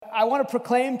I want to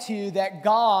proclaim to you that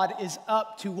God is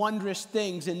up to wondrous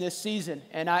things in this season.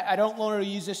 And I don't want to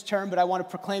use this term, but I want to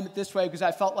proclaim it this way because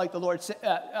I felt like the Lord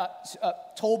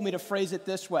told me to phrase it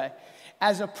this way.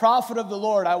 As a prophet of the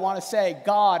Lord, I want to say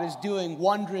God is doing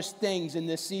wondrous things in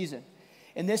this season.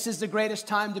 And this is the greatest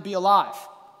time to be alive.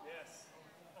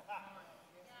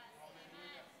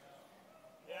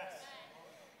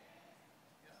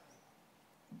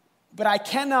 But I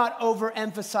cannot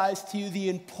overemphasize to you the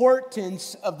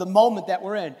importance of the moment that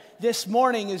we're in. This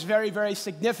morning is very, very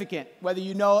significant, whether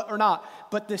you know it or not.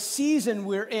 But the season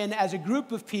we're in as a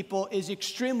group of people is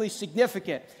extremely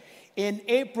significant. In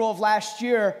April of last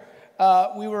year,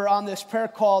 we were on this prayer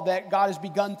call that God has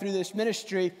begun through this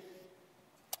ministry.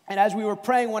 And as we were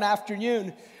praying one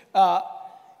afternoon,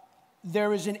 there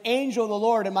was an angel of the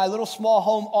Lord in my little small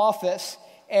home office,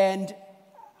 and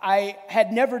I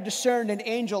had never discerned an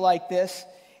angel like this,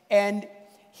 and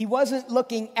he wasn't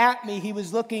looking at me, he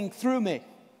was looking through me.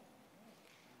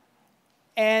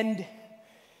 And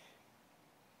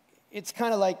it's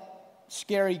kind of like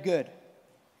scary good.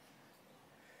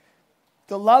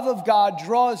 The love of God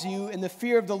draws you, and the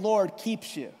fear of the Lord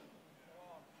keeps you.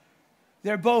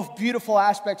 They're both beautiful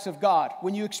aspects of God.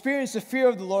 When you experience the fear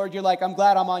of the Lord, you're like, I'm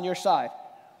glad I'm on your side.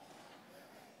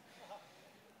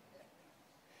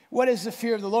 What is the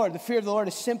fear of the Lord? The fear of the Lord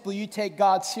is simply you take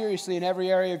God seriously in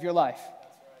every area of your life.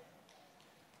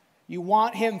 You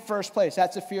want Him first place.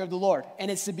 That's the fear of the Lord. And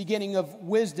it's the beginning of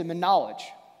wisdom and knowledge.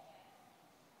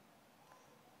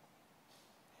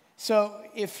 So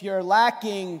if you're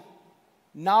lacking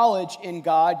knowledge in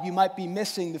God, you might be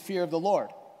missing the fear of the Lord.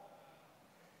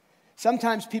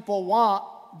 Sometimes people want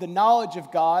the knowledge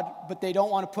of God, but they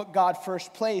don't want to put God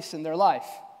first place in their life.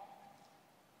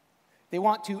 They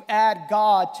want to add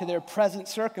God to their present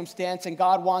circumstance, and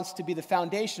God wants to be the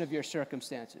foundation of your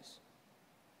circumstances.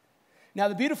 Now,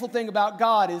 the beautiful thing about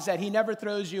God is that He never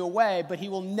throws you away, but He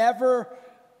will never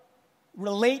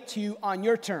relate to you on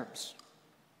your terms.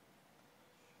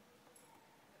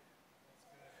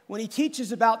 When He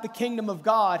teaches about the kingdom of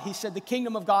God, He said the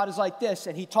kingdom of God is like this,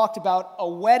 and He talked about a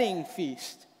wedding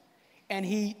feast. And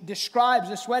He describes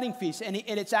this wedding feast, and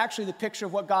it's actually the picture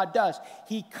of what God does.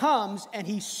 He comes and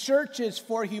He searches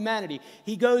for humanity.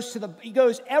 He goes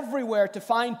everywhere to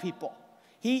find people.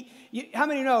 How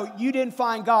many know you didn't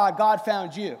find God, God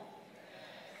found you?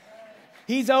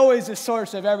 He's always the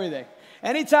source of everything.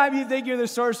 Anytime you think you're the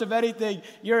source of anything,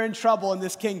 you're in trouble in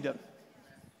this kingdom.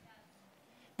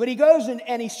 But He goes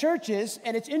and He searches,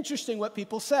 and it's interesting what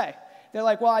people say. They're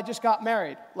like, well, I just got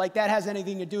married. Like that has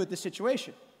anything to do with the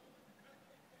situation.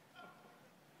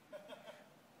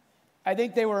 I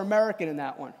think they were American in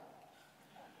that one.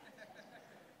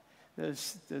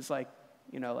 There's like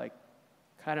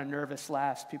kind of nervous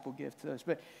laughs people give to those.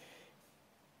 But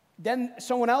then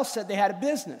someone else said they had a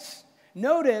business.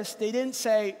 Notice they didn't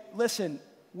say, listen,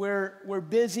 we're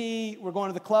busy, we're going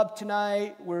to the club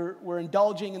tonight, we're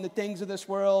indulging in the things of this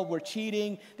world, we're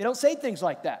cheating. They don't say things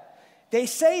like that. They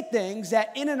say things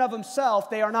that in and of themselves,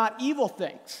 they are not evil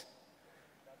things.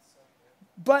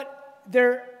 But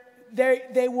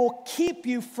they will keep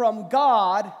you from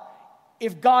God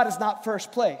if God is not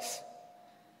first place.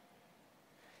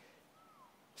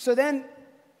 So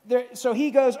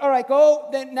He goes, all right, go,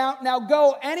 then now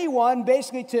go anyone,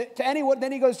 basically to anyone.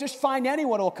 Then He goes, just find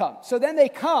anyone who will come. So then they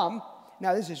come.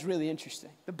 Now this is really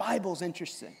interesting. The Bible's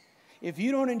interesting. If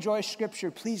you don't enjoy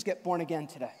Scripture, please get born again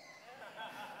today.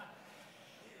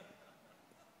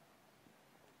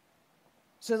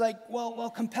 So well,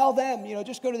 compel them,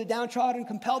 just go to the downtrodden,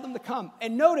 compel them to come.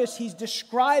 And notice He's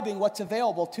describing what's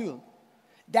available to them.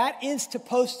 That is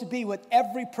supposed to be what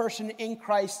every person in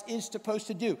Christ is supposed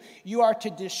to do. You are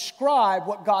to describe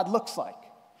what God looks like.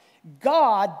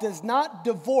 God does not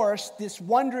divorce this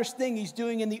wondrous thing He's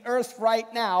doing in the earth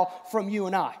right now from you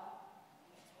and I.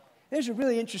 There's a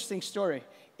really interesting story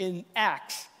in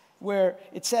Acts where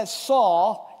it says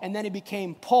Saul, and then he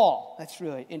became Paul. That's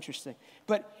really interesting.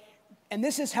 And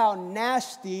this is how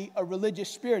nasty a religious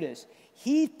spirit is.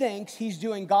 He thinks he's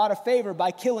doing God a favor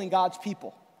by killing God's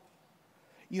people.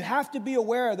 You have to be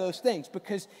aware of those things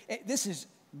because this is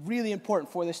really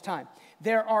important for this time.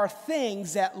 There are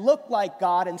things that look like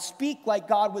God and speak like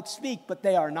God would speak, but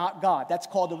they are not God. That's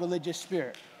called a religious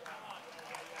spirit.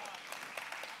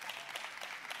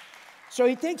 So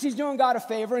he thinks he's doing God a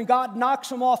favor, and God knocks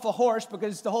him off a horse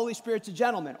because the Holy Spirit's a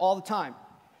gentleman all the time.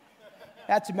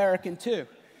 That's American too.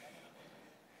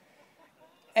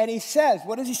 And he says,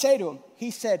 what does he say to him? He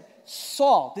said,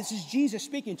 Saul, this is Jesus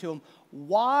speaking to him,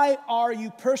 why are you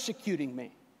persecuting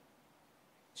me?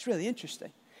 It's really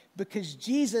interesting because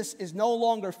Jesus is no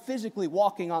longer physically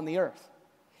walking on the earth.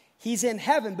 He's in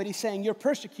heaven, but he's saying, you're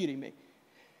persecuting me.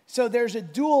 So there's a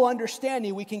dual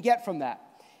understanding we can get from that.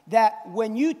 That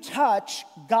when you touch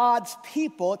God's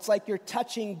people, it's like you're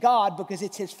touching God because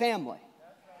it's his family.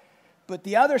 But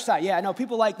the other side, yeah, I know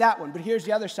people like that one, but here's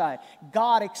the other side.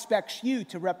 God expects you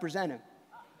to represent him.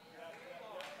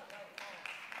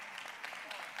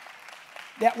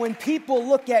 That when people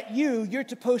look at you, you're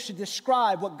supposed to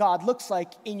describe what God looks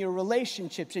like in your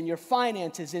relationships, in your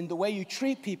finances, in the way you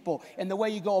treat people, in the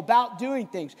way you go about doing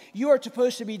things. You are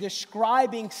supposed to be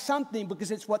describing something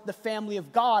because it's what the family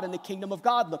of God and the kingdom of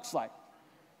God looks like.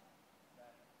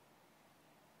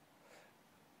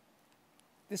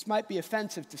 This might be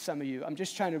offensive to some of you. I'm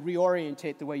just trying to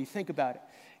reorientate the way you think about it.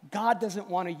 God doesn't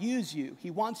want to use you. He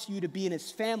wants you to be in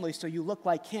his family so you look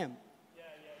like him.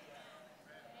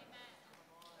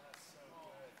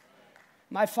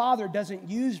 My Father doesn't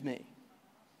use me.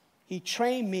 He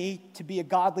trained me to be a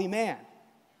godly man.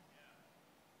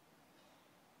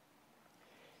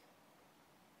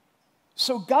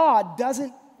 So God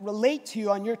doesn't relate to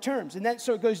you on your terms. And then,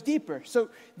 so it goes deeper. So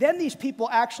then these people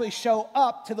actually show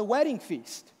up to the wedding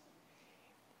feast.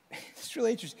 It's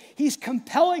really interesting. He's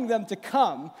compelling them to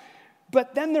come,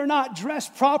 but then they're not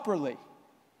dressed properly.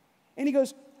 And he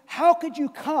goes, how could you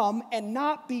come and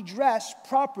not be dressed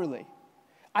properly?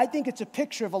 I think it's a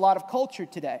picture of a lot of culture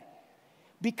today.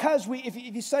 Because if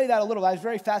you study that a little, I was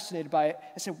very fascinated by it.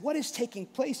 I said, what is taking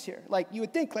place here? Like, you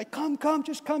would think, like, come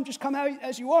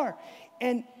as you are.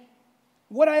 And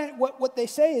what they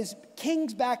say is,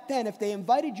 kings back then, if they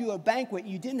invited you to a banquet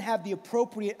and you didn't have the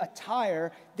appropriate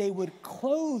attire, they would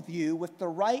clothe you with the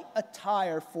right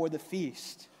attire for the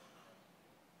feast.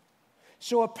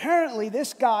 So apparently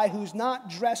this guy who's not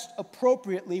dressed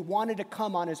appropriately wanted to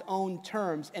come on his own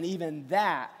terms, and even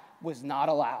that was not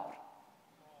allowed.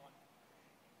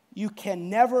 You can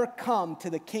never come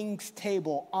to the king's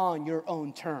table on your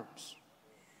own terms.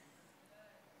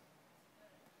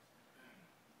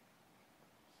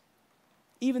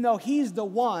 Even though he's the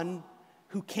one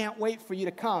who can't wait for you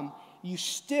to come, you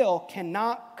still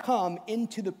cannot come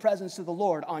into the presence of the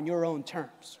Lord on your own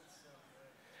terms.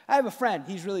 I have a friend,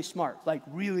 he's really smart, like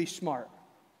really smart.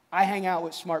 I hang out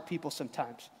with smart people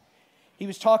sometimes. He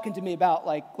was talking to me about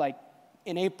like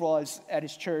in April I was at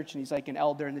his church, and he's like an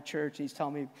elder in the church, and he's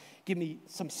telling me, give me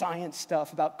some science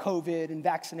stuff about COVID and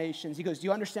vaccinations. He goes, do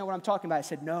you understand what I'm talking about? I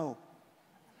said, no.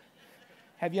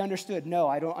 Have you understood? No,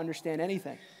 I don't understand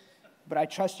anything. But I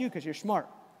trust you because you're smart.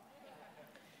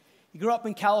 He grew up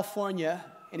in California,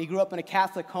 and he grew up in a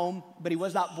Catholic home, but he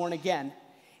was not born again.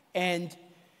 And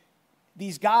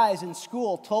these guys in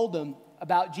school told him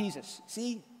about Jesus.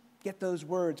 See, get those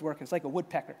words working. It's like a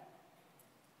woodpecker.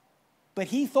 But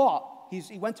he thought,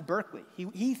 he went to Berkeley,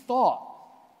 he thought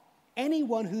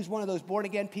anyone who's one of those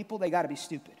born-again people, they got to be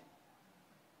stupid.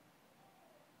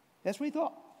 That's what he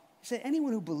thought. He said,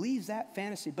 anyone who believes that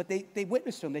fantasy, but they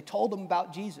witnessed to him. They told him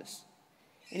about Jesus.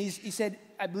 And he said,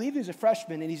 I believe he was a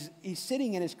freshman, and he's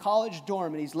sitting in his college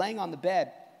dorm, and he's laying on the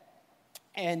bed,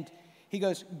 and he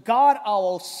goes, God, I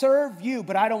will serve you,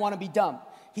 but I don't want to be dumb.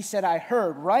 He said, I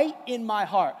heard right in my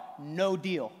heart, no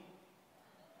deal.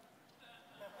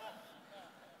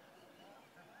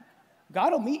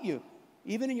 God will meet you,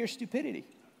 even in your stupidity.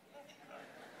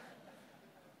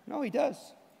 No, he does.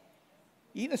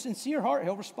 Even a sincere heart,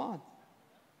 he'll respond.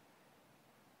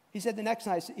 He said the next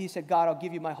night, he said, God, I'll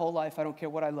give you my whole life. I don't care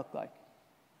what I look like.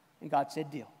 And God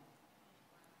said, deal.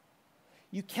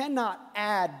 You cannot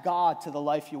add God to the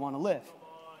life you want to live.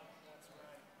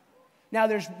 Now,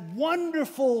 there's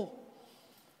wonderful,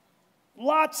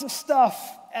 lots of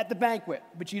stuff at the banquet,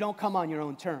 but you don't come on your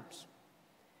own terms.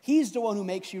 He's the one who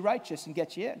makes you righteous and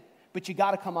gets you in, but you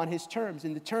got to come on his terms,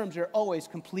 and the terms are always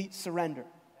complete surrender.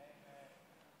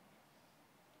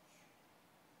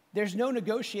 There's no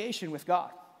negotiation with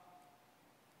God.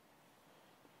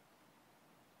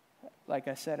 Like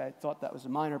I said, I thought that was a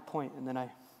minor point, and then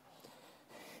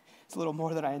it's a little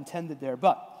more than I intended there.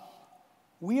 But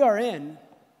we are in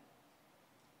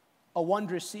a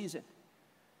wondrous season.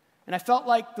 And I felt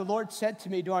like the Lord said to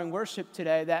me during worship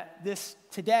today that this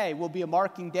today will be a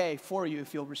marking day for you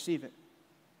if you'll receive it.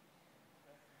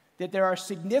 That there are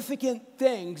significant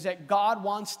things that God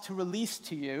wants to release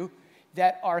to you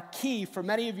that are key for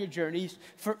many of your journeys,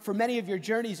 for many of your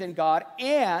journeys in God,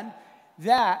 and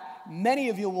that many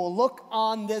of you will look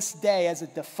on this day as a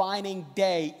defining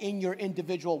day in your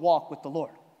individual walk with the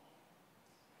Lord.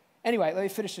 Anyway, let me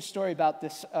finish the story about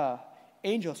this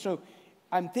angel. So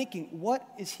I'm thinking, what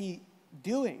is he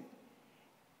doing?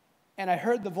 And I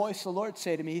heard the voice of the Lord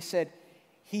say to me, he said,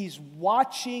 he's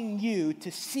watching you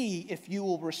to see if you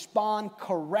will respond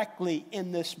correctly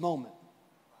in this moment.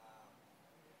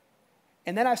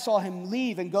 And then I saw him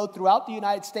leave and go throughout the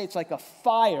United States like a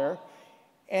fire.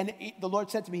 And the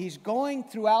Lord said to me, he's going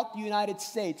throughout the United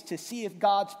States to see if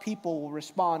God's people will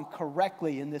respond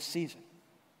correctly in this season.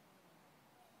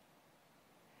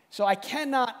 So I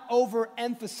cannot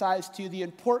overemphasize to you the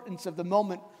importance of the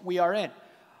moment we are in.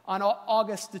 On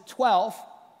August the 12th,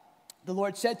 the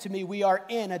Lord said to me, we are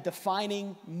in a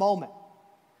defining moment.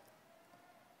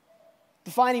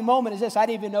 Defining moment is this. I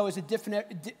didn't even know it was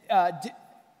a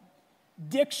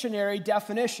dictionary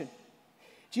definition.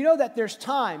 Do you know that there's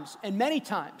times, and many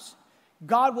times,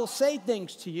 God will say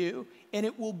things to you, and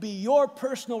it will be your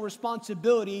personal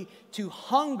responsibility to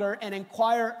hunger and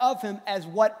inquire of him as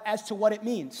to what it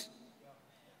means.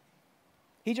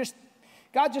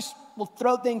 God just will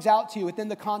throw things out to you within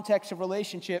the context of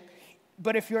relationship.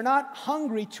 But if you're not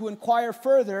hungry to inquire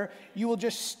further, you will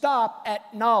just stop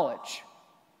at knowledge.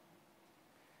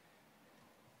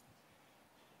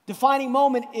 Defining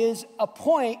moment is a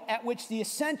point at which the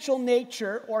essential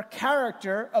nature or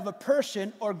character of a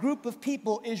person or group of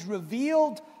people is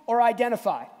revealed or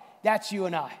identified. That's you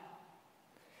and I.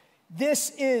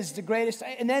 This is the greatest.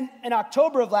 And then in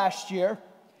October of last year,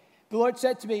 the Lord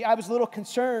said to me, I was a little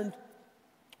concerned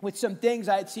with some things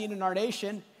I had seen in our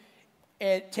nation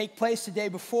take place the day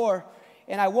before.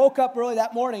 And I woke up early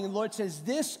that morning and the Lord says,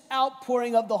 this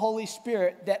outpouring of the Holy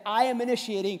Spirit that I am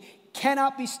initiating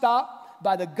cannot be stopped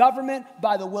by the government,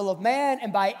 by the will of man,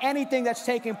 and by anything that's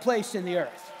taking place in the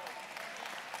earth.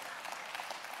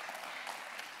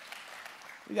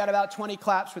 We got about 20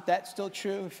 claps with that. Still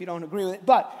true if you don't agree with it.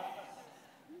 But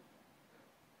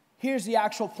here's the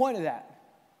actual point of that.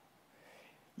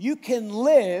 You can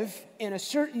live in a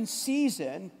certain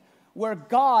season where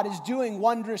God is doing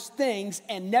wondrous things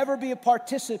and never be a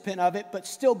participant of it, but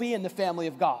still be in the family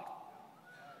of God.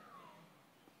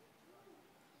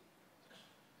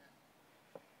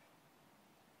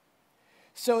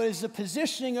 So it is the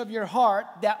positioning of your heart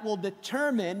that will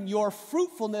determine your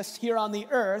fruitfulness here on the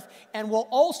earth and will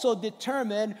also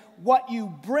determine what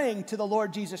you bring to the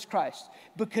Lord Jesus Christ.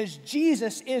 Because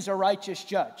Jesus is a righteous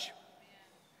judge.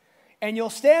 And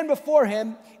you'll stand before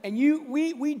him, and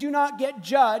we do not get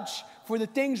judged for the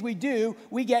things we do.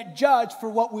 We get judged for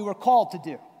what we were called to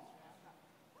do.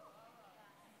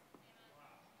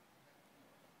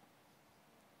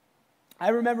 I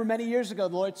remember many years ago,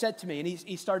 the Lord said to me, and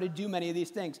he started to do many of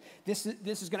these things. This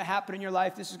is going to happen in your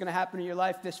life. This is going to happen in your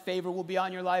life. This favor will be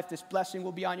on your life. This blessing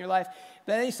will be on your life.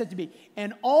 But then he said to me,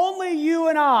 and only you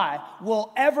and I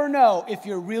will ever know if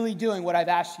you're really doing what I've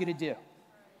asked you to do.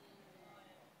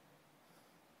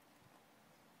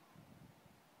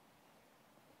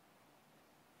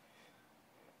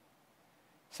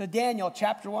 So Daniel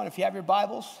chapter 1, if you have your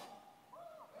Bibles.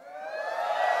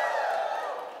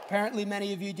 Apparently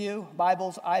many of you do.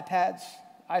 Bibles, iPads,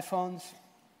 iPhones.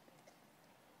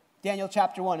 Daniel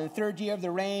chapter 1. In the third year of the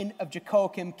reign of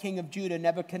Jehoiakim, king of Judah,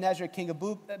 Nebuchadnezzar, king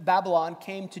of Babylon,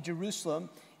 came to Jerusalem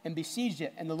and besieged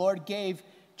it. And the Lord gave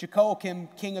Jehoiakim,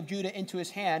 king of Judah, into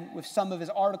his hand with some of his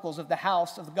articles of the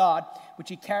house of God, which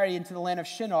he carried into the land of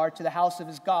Shinar to the house of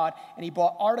his God. And he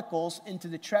brought articles into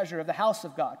the treasure of the house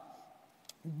of God.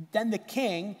 Then the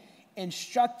king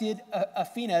instructed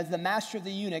Phinehas, the master of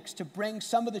the eunuchs, to bring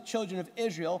some of the children of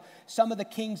Israel, some of the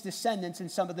king's descendants,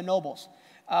 and some of the nobles.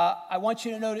 I want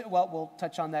you to note, well, we'll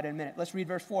touch on that in a minute. Let's read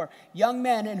verse 4. Young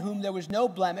men in whom there was no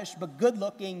blemish, but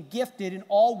good-looking, gifted in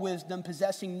all wisdom,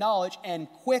 possessing knowledge, and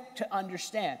quick to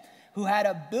understand, who had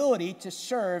ability to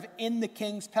serve in the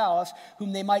king's palace,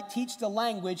 whom they might teach the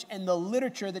language and the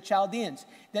literature of the Chaldeans.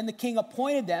 Then the king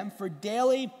appointed them for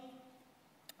daily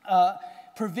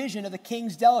provision of the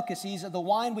king's delicacies, of the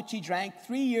wine which he drank,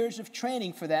 3 years of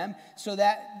training for them, so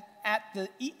that at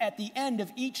the end of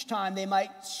each time they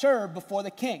might serve before the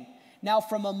king. Now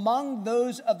from among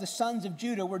those of the sons of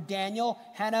Judah were Daniel,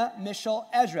 Hananiah, Mishael,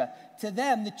 Ezra. To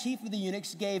them the chief of the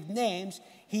eunuchs gave names.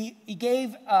 He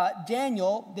gave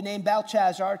Daniel the name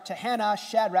Belshazzar, to Hananiah,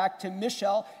 Shadrach, to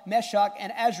Mishael, Meshach,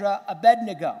 and Ezra,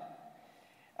 Abednego.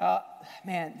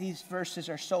 Man, these verses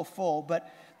are so full, but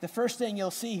the first thing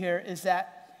you'll see here is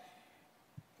that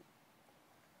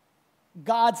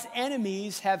God's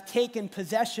enemies have taken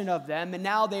possession of them, and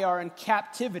now they are in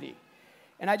captivity.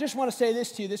 And I just want to say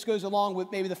this to you. This goes along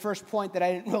with maybe the first point that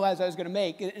I didn't realize I was going to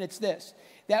make, and it's this,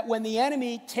 that when the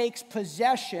enemy takes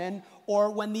possession, or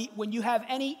when you have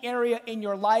any area in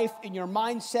your life, in your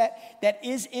mindset that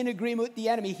is in agreement with the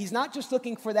enemy, he's not just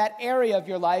looking for that area of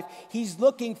your life, he's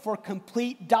looking for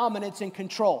complete dominance and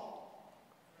control.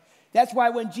 That's why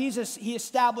when Jesus, he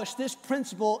established this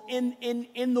principle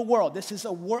in the world. This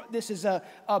is a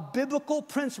biblical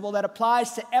principle that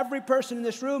applies to every person in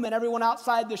this room and everyone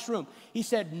outside this room. He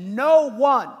said, no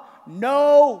one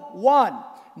No one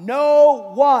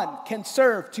can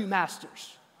serve two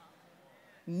masters.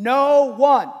 No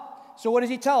one. So what does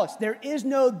he tell us? There is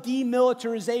no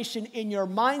demilitarization in your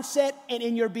mindset and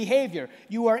in your behavior.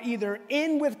 You are either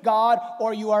in with God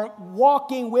or you are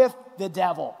walking with the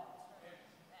devil.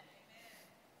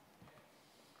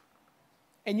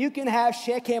 And you can have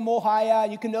Shechem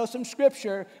Ohaya, you can know some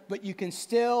scripture, but you can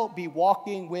still be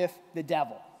walking with the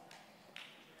devil.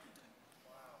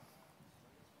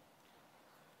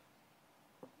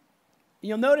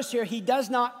 You'll notice here, he does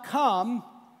not come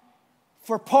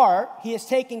for part. He is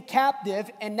taken captive,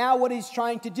 and now what he's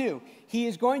trying to do? He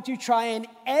is going to try and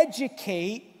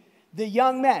educate the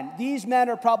young men. These men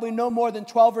are probably no more than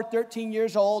 12 or 13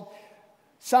 years old.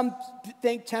 Some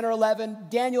think 10 or 11.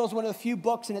 Daniel is one of the few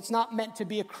books, and it's not meant to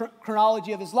be a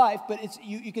chronology of his life, but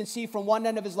you can see from one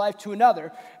end of his life to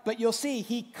another. But you'll see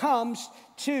he comes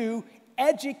to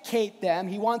educate them.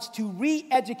 He wants to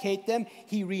re-educate them.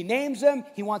 He renames them.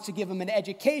 He wants to give them an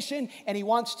education, and he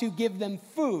wants to give them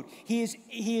food.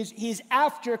 He's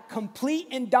after complete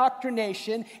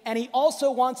indoctrination, and he also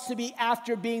wants to be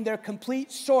after being their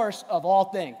complete source of all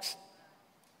things.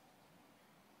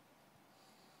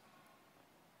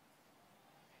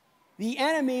 The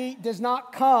enemy does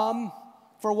not come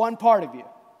for one part of you.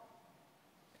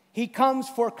 He comes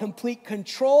for complete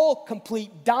control,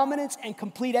 complete dominance, and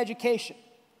complete education.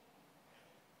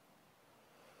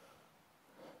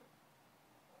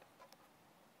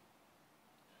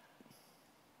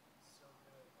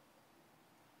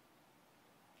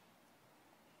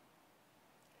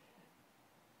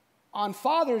 On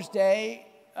Father's Day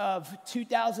of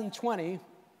 2020,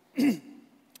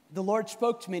 the Lord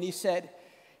spoke to me and he said,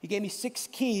 he gave me 6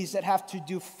 keys that have to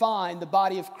define the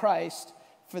body of Christ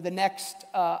for the next,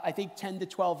 I think, 10 to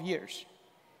 12 years.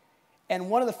 And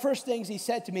one of the first things he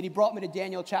said to me, and he brought me to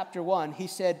Daniel chapter 1, he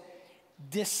said,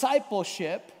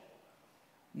 discipleship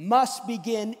must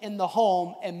begin in the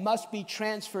home and must be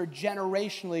transferred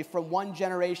generationally from one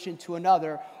generation to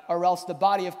another, or else the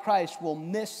body of Christ will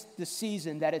miss the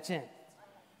season that it's in.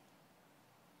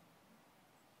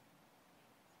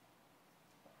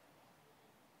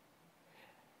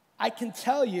 I can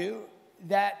tell you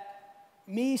that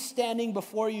me standing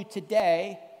before you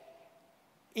today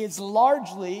is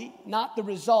largely not the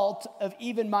result of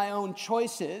even my own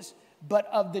choices, but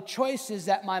of the choices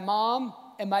that my mom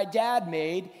and my dad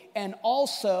made, and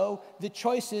also the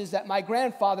choices that my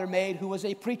grandfather made, who was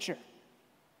a preacher.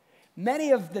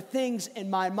 Many of the things in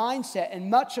my mindset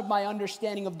and much of my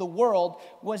understanding of the world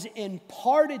was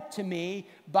imparted to me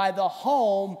by the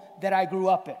home that I grew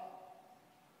up in.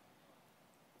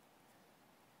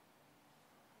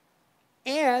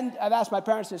 And I've asked my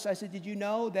parents this. I said, did you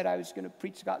know that I was going to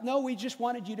preach God? No, we just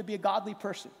wanted you to be a godly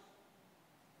person.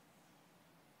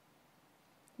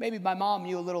 Maybe my mom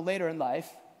knew a little later in life.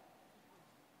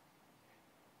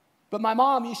 But my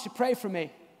mom used to pray for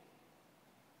me.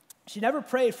 She never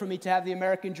prayed for me to have the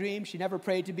American dream. She never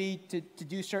prayed to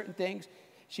do certain things.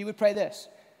 She would pray this.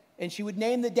 And she would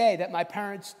name the day that my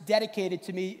parents dedicated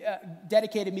me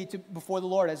to before the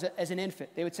Lord as an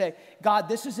infant. They would say, God,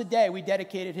 this is the day we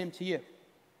dedicated him to you.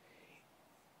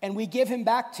 And we give him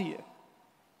back to you.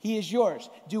 He is yours.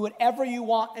 Do whatever you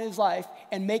want in his life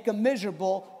and make him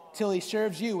miserable till he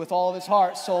serves you with all of his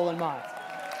heart, soul, and mind.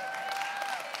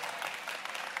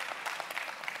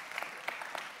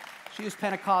 She was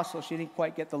Pentecostal. She didn't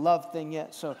quite get the love thing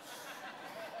yet, so...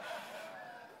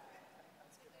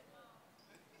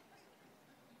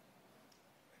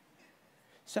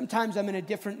 Sometimes I'm in a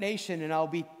different nation and I'll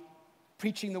be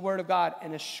preaching the word of God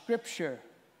and a scripture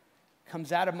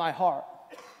comes out of my heart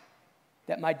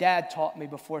that my dad taught me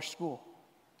before school.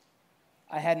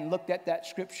 I hadn't looked at that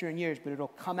scripture in years, but it'll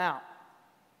come out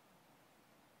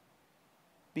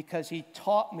because he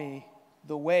taught me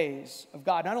the ways of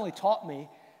God. Not only taught me,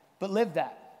 but lived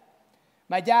that.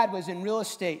 My dad was in real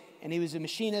estate and he was a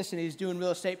machinist and he was doing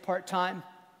real estate part-time.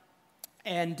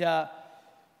 And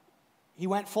he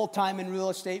went full-time in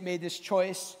real estate, made this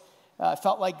choice,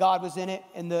 felt like God was in it.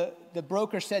 And the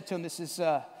broker said to him, this is,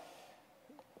 I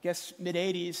guess,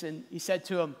 mid-'80s, and he said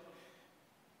to him,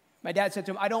 my dad said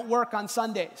to him, I don't work on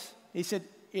Sundays. He said,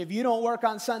 if you don't work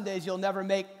on Sundays, you'll never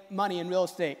make money in real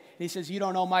estate. And he says, you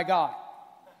don't know my God.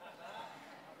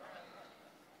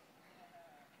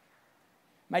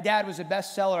 My dad was a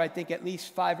bestseller, I think, at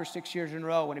least 5 or 6 years in a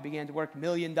row when he began to work $1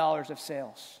 million of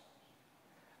sales.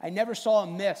 I never saw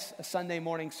him miss a Sunday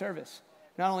morning service.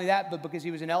 Not only that, but because he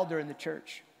was an elder in the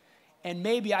church. And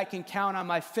maybe I can count on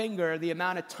my finger the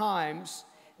amount of times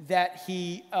that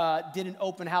he did an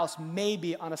open house,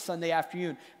 maybe on a Sunday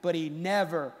afternoon, but he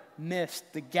never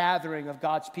missed the gathering of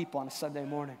God's people on a Sunday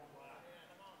morning.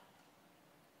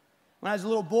 When I was a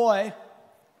little boy,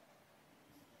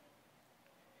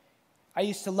 I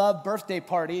used to love birthday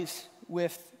parties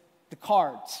with the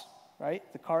cards, right?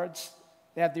 The cards,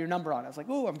 they have your number on it. I was like,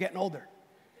 ooh, I'm getting older.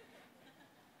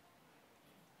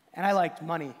 And I liked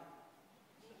money.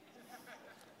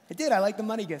 I did. I liked the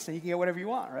money gifts, and you can get whatever you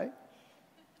want, right?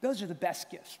 Those are the best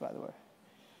gifts, by the way.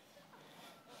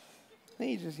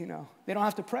 They just, they don't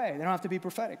have to pray. They don't have to be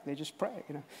prophetic. They just pray,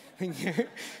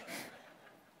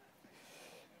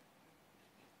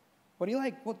 What do you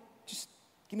like? Well, just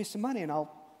give me some money and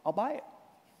I'll buy it.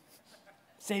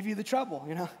 Save you the trouble,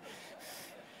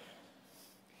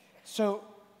 So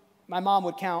my mom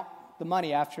would count the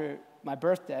money after my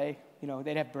birthday.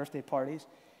 They'd have birthday parties.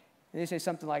 And they'd say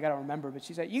something like, I don't remember, but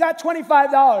she said, you got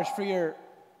 $25 for your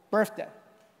birthday.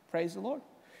 Praise the Lord.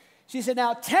 She said,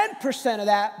 now 10% of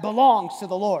that belongs to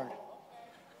the Lord.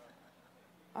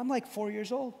 I'm like 4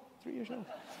 years old, 3 years old.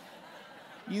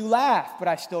 You laugh, but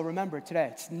I still remember it today.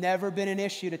 It's never been an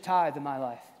issue to tithe in my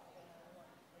life.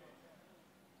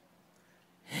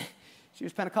 She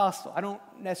was Pentecostal. I don't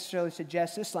necessarily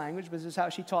suggest this language, but this is how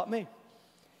she taught me.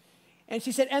 And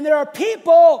she said, and there are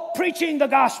people preaching the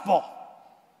gospel.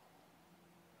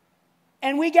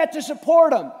 And we get to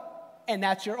support them. And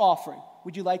that's your offering.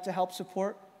 Would you like to help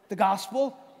support the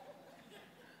gospel?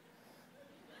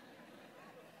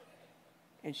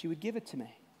 And she would give it to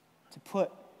me to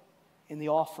put in the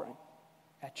offering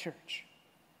at church.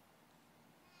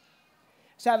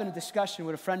 I was having a discussion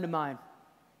with a friend of mine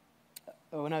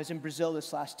when I was in Brazil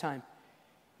this last time.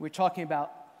 We were talking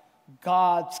about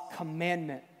God's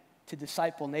commandment to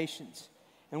disciple nations.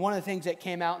 And one of the things that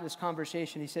came out in this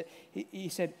conversation, he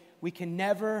said, we can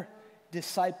never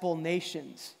disciple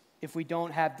nations if we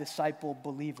don't have disciple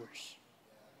believers.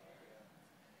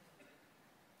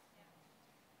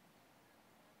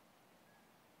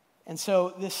 And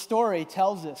so this story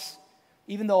tells us,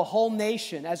 even though a whole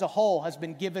nation as a whole has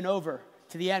been given over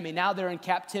to the enemy, now they're in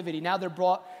captivity, now they're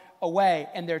brought away,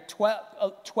 and they're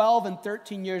 12 and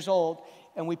 13 years old,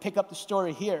 and we pick up the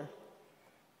story here.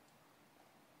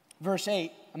 Verse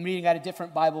 8, I'm reading out a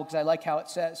different Bible because I like how it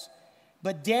says,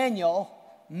 but Daniel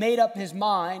made up his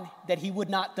mind that he would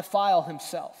not defile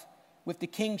himself with the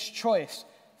king's choice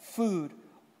food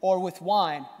or with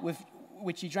wine with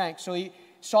which he drank. So he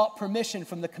sought permission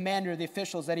from the commander of the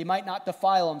officials that he might not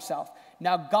defile himself.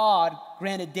 Now God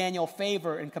granted Daniel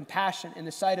favor and compassion in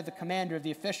the sight of the commander of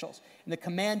the officials. And the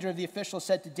commander of the officials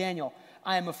said to Daniel,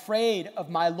 I am afraid of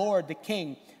my lord the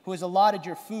king, who has allotted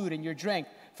your food and your drink.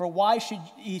 For why should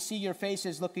he see your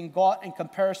faces looking gaunt in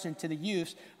comparison to the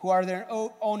youths who are their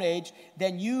own age?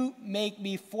 Then you make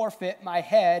me forfeit my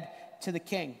head to the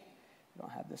king. I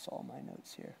don't have this all in my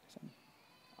notes here because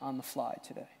I'm on the fly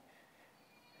today.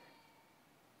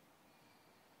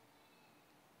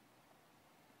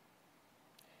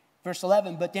 Verse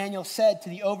 11, but Daniel said to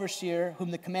the overseer, whom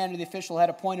the commander of the official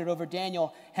had appointed over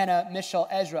Daniel, Hananiah, Mishael,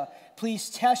 Ezra, please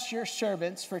test your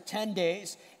servants for 10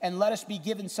 days, and let us be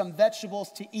given some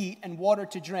vegetables to eat and water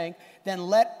to drink. Then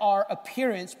let our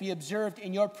appearance be observed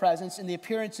in your presence, in the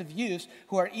appearance of youths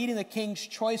who are eating the king's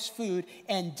choice food,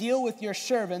 and deal with your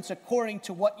servants according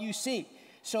to what you see.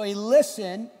 So he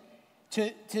listened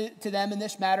to them in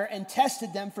this matter and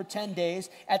tested them for 10 days.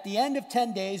 At the end of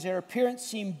 10 days, their appearance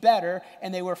seemed better,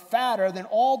 and they were fatter than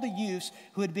all the youths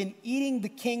who had been eating the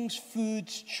king's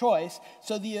food's choice.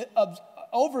 So the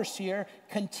overseer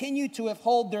continued to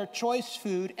withhold their choice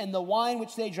food and the wine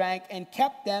which they drank, and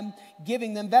kept them,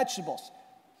 giving them vegetables.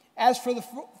 As for the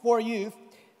four youth,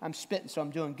 I'm spitting, so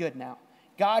I'm doing good now.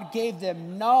 God gave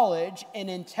them knowledge and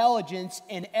intelligence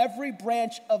in every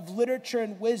branch of literature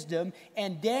and wisdom,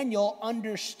 and Daniel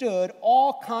understood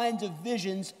all kinds of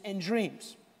visions and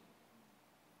dreams.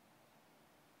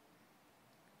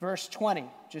 Verse 20,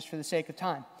 just for the sake of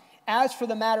time. As for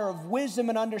the matter of wisdom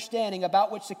and understanding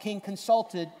about which the king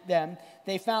consulted them,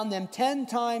 they found them 10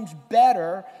 times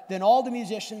better than all the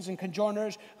musicians and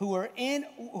conjurers who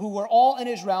were all in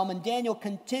his realm. And Daniel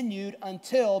continued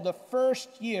until the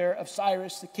first year of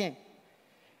Cyrus the king.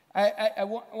 I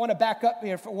want to back up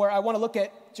here for where I want to look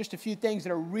at just a few things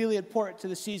that are really important to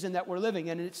the season that we're living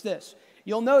in, and it's this.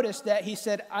 You'll notice that he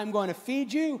said, I'm going to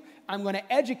feed you, I'm going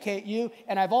to educate you,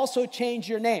 and I've also changed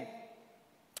your name.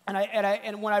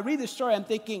 And when I read this story, I'm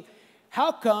thinking,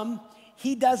 how come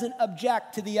he doesn't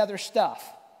object to the other stuff?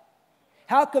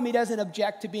 How come he doesn't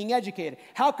object to being educated?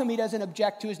 How come he doesn't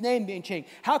object to his name being changed?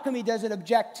 How come he doesn't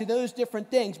object to those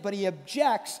different things, but he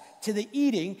objects to the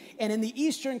eating? And in the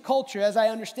Eastern culture, as I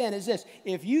understand, is this: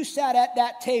 if you sat at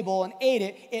that table and ate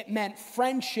it, it meant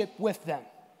friendship with them.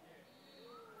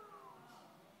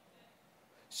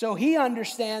 So he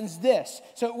understands this.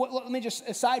 So let me just,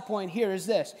 a side point here is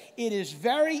this. It is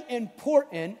very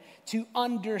important to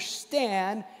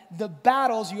understand the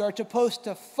battles you are supposed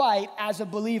to fight as a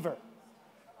believer.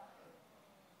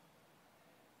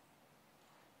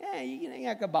 Yeah, you're not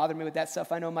going to bother me with that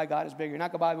stuff. I know my God is bigger. You're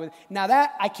not going to bother me with it. Now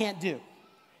that I can't do,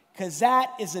 because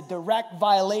that is a direct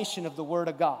violation of the Word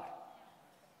of God.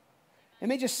 Let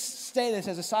me just say this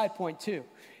as a side point too.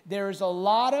 There is a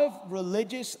lot of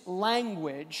religious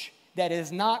language that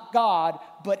is not God,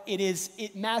 but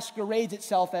it masquerades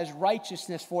itself as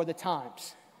righteousness for the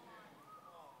times.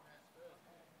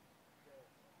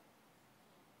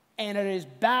 And it is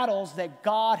battles that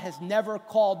God has never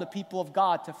called the people of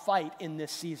God to fight in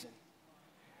this season.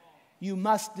 You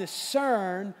must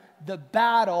discern the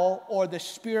battle or the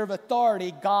sphere of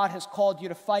authority God has called you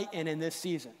to fight in this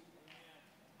season.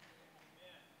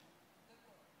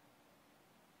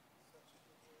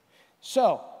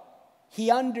 So, he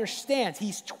understands.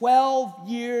 He's 12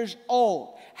 years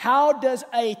old. How does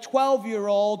a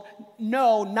 12-year-old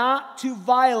know not to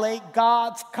violate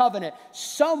God's covenant?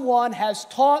 Someone has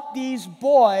taught these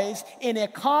boys in a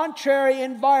contrary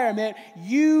environment,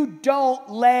 you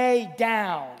don't lay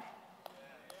down.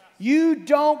 You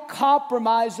don't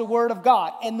compromise the Word of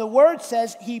God. And the Word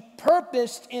says he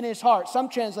purposed in his heart. Some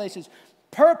translations,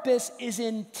 purpose is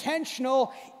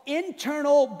intentional,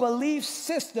 internal belief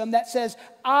system that says,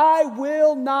 I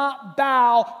will not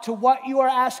bow to what you are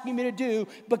asking me to do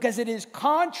because it is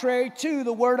contrary to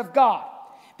the Word of God.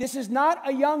 This is not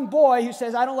a young boy who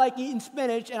says, I don't like eating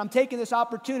spinach and I'm taking this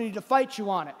opportunity to fight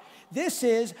you on it. This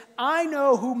is, I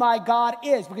know who my God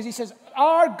is, because he says,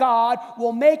 our God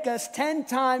will make us 10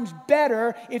 times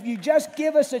better if you just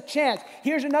give us a chance.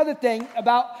 Here's another thing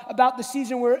about the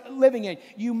season we're living in.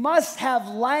 You must have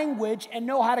language and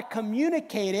know how to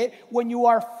communicate it when you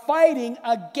are fighting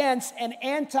against an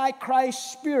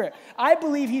antichrist spirit. I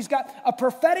believe a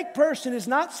prophetic person is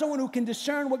not someone who can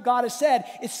discern what God has said.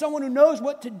 It's someone who knows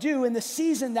what to do in the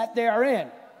season that they are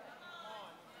in.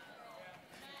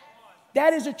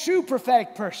 That is a true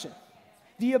prophetic person.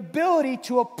 The ability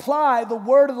to apply the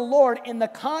word of the Lord in the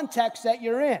context that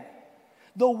you're in.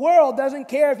 The world doesn't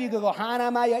care if you go,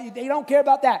 they don't care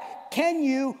about that. Can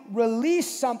you release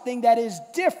something that is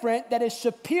different, that is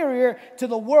superior to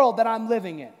the world that I'm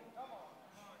living in?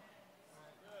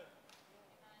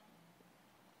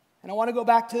 And I want to go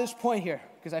back to this point here,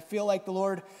 because I feel like the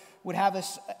Lord would have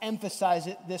us emphasize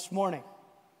it this morning.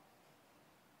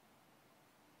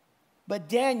 But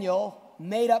Daniel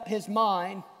made up his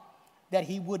mind that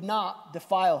he would not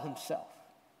defile himself.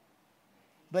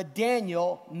 But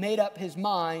Daniel made up his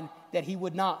mind that he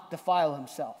would not defile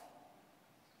himself.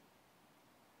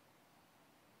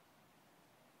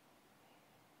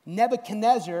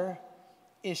 Nebuchadnezzar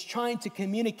is trying to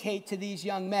communicate to these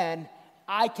young men,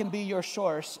 I can be your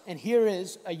source. And here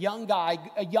is a young guy,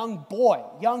 a young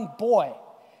boy.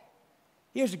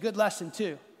 Here's a good lesson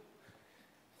too.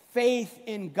 Faith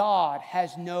in God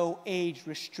has no age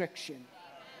restriction.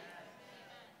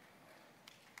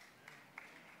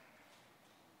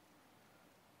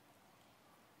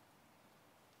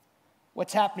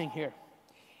 What's happening here?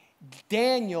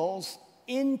 Daniel's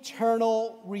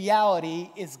internal reality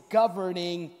is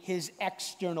governing his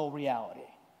external reality.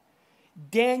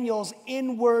 Daniel's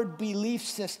inward belief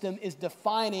system is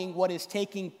defining what is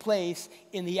taking place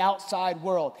in the outside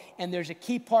world. And there's a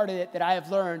key part of it that I have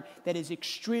learned that is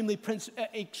extremely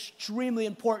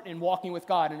important in walking with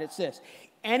God, and it's this.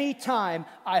 Anytime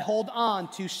I hold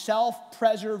on to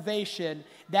self-preservation,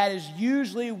 that is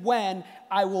usually when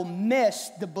I will miss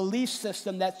the belief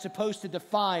system that's supposed to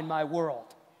define my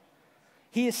world.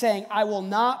 He is saying, I will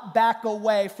not back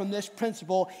away from this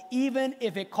principle, even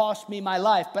if it costs me my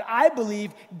life. But I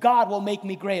believe God will make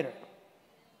me greater.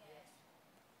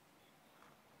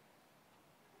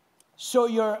 So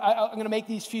I'm going to make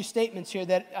these few statements here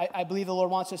that I believe the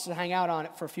Lord wants us to hang out on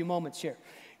it for a few moments here.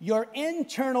 Your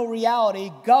internal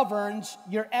reality governs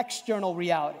your external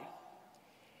reality.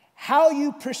 How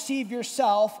you perceive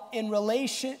yourself in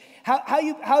relation,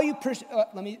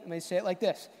 let me say it like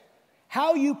this.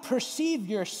 How you perceive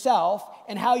yourself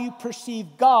and how you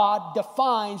perceive God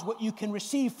defines what you can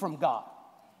receive from God.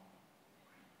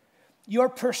 Your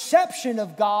perception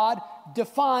of God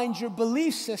defines your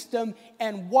belief system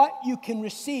and what you can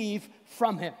receive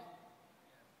from Him.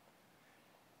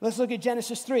 Let's look at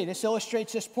Genesis 3. This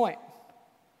illustrates this point.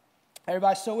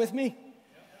 Everybody still with me?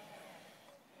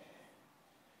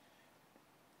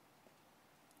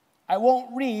 I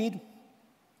won't read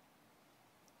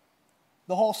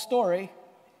the whole story,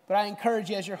 but I encourage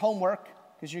you as your homework,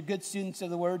 because you're good students of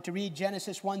the Word, to read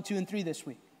Genesis 1, 2, and 3 this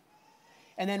week.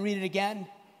 And then read it again,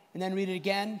 and then read it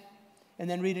again, and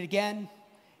then read it again,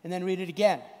 and then read it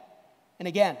again, and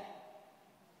again.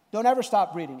 Don't ever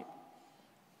stop reading it.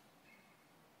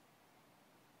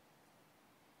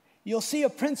 You'll see a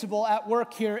principle at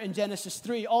work here in Genesis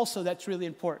 3 also that's really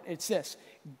important. It's this: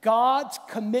 God's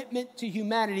commitment to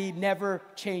humanity never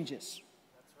changes.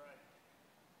 That's right.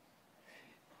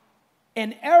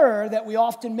 An error that we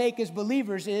often make as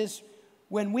believers is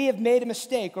when we have made a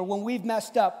mistake or when we've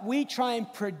messed up, we try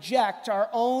and project our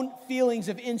own feelings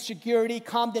of insecurity,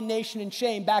 condemnation, and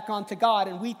shame back onto God,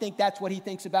 and we think that's what He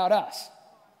thinks about us.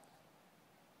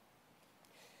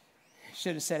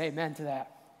 Should have said amen to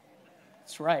that.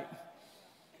 That's right.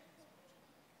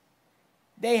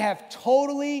 They have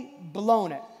totally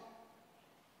blown it.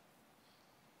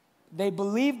 They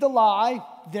believed the lie,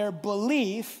 their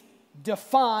belief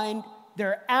defined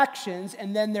their actions,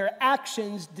 and then their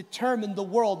actions determine the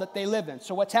world that they live in.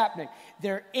 So what's happening?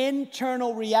 Their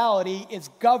internal reality is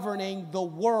governing the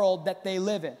world that they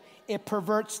live in. It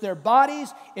perverts their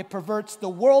bodies. It perverts the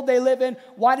world they live in.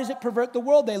 Why does it pervert the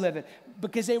world they live in?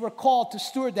 Because they were called to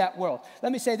steward that world.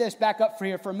 Let me say this, back up for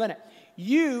here for a minute.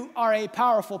 You are a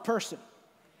powerful person.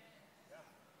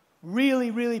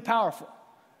 Really, really powerful.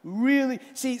 Really.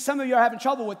 See, some of you are having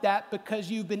trouble with that because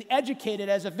you've been educated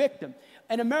as a victim.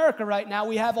 In America right now,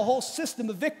 we have a whole system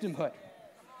of victimhood.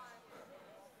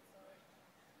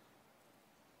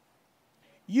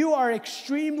 You are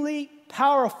extremely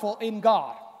powerful in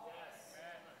God.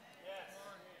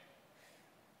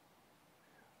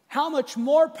 How much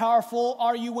more powerful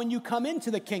are you when you come into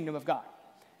the kingdom of God?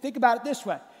 Think about it this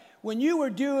way. When you were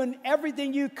doing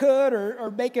everything you could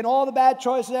or making all the bad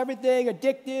choices, everything,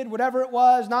 addicted, whatever it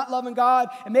was, not loving God,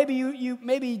 and maybe you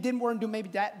weren't doing maybe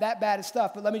that bad of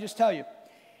stuff, but let me just tell you.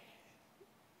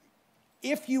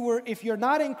 If you're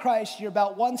not in Christ, you're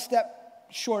about one step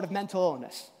short of mental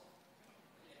illness.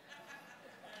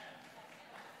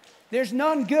 There's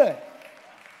none good.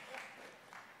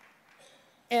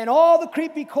 And all the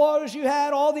creepy clothes you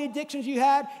had, all the addictions you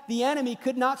had, the enemy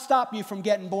could not stop you from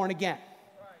getting born again.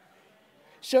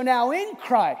 So now in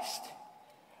Christ,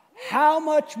 how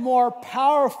much more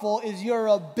powerful is your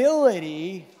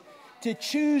ability to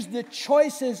choose the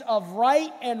choices of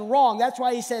right and wrong? That's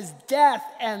why he says death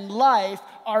and life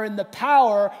are in the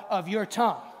power of your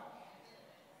tongue.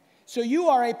 So you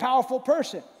are a powerful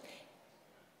person.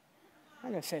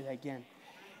 I'm going to say that again.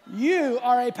 You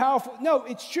are a powerful, no,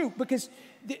 it's true, because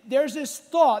there's this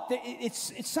thought that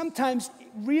it's sometimes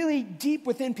really deep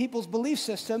within people's belief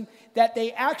system that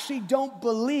they actually don't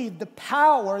believe the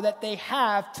power that they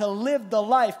have to live the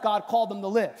life God called them to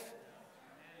live.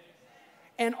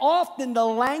 And often the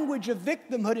language of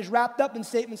victimhood is wrapped up in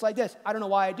statements like this: I don't know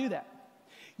why I do that.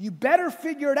 You better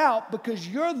figure it out, because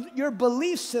your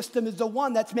belief system is the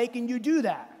one that's making you do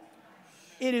that.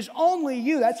 It is only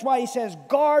you. That's why he says,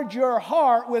 guard your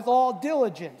heart with all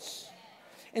diligence.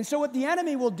 And so what the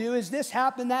enemy will do is this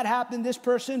happened, that happened, this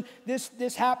person,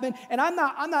 this happened. And I'm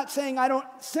not saying I don't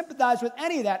sympathize with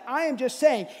any of that. I am just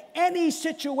saying any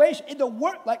situation in the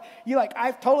work,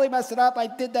 I've totally messed it up. I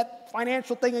did that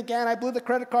financial thing again. I blew the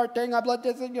credit card thing. I blew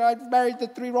this, I married the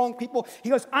 3 wrong people. He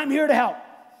goes, I'm here to help.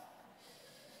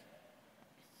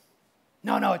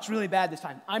 No, it's really bad this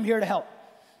time. I'm here to help.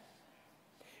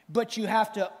 But you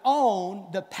have to own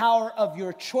the power of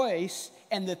your choice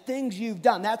and the things you've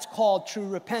done. That's called true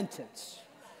repentance.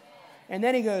 And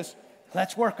then he goes,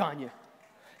 let's work on you.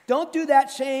 Don't do that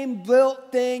shame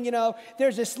guilt thing.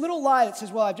 There's this little lie that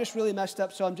says, well, I've just really messed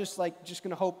up, so I'm just going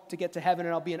to hope to get to heaven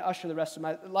and I'll be an usher the rest of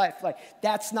my life.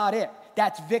 That's not it.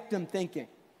 That's victim thinking.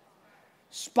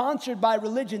 Sponsored by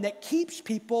religion that keeps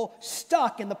people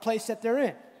stuck in the place that they're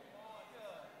in.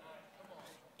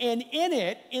 And in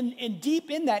it, in deep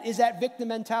in that, is that victim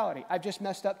mentality. I've just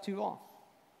messed up too long.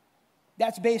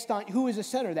 That's based on who is the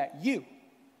center of that? You.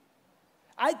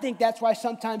 I think that's why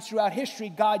sometimes throughout history,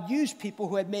 God used people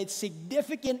who had made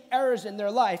significant errors in their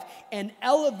life and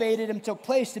elevated them to a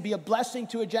place to be a blessing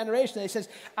to a generation. And he says,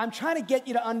 I'm trying to get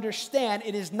you to understand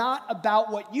it is not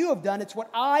about what you have done. It's what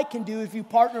I can do if you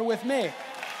partner with me.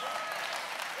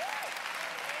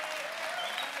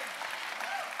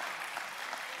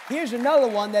 Here's another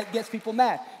one that gets people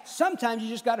mad. Sometimes you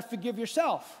just got to forgive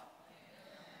yourself.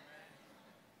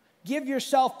 Give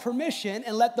yourself permission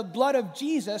and let the blood of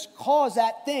Jesus cause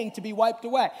that thing to be wiped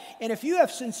away. And if you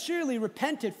have sincerely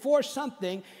repented for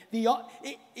something, me,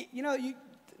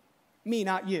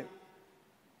 not you.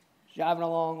 Driving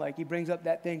along, he brings up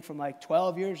that thing from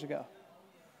 12 years ago.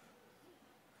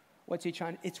 What's he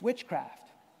trying? It's witchcraft.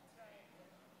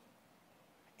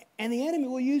 And the enemy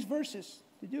will use verses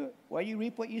to do it. Well, you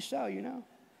reap what you sow,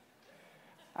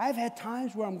 I've had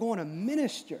times where I'm going to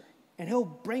minister, And he'll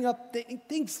bring up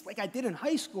things like I did in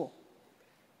high school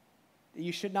that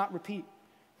you should not repeat.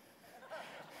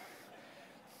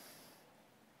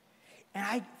 And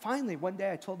I finally, one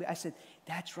day I said,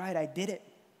 that's right, I did it.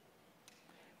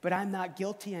 But I'm not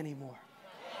guilty anymore.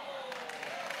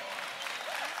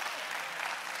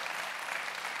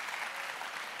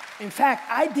 In fact,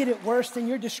 I did it worse than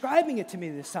you're describing it to me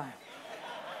this time.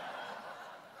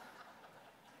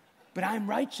 But I'm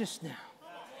righteous now.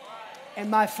 And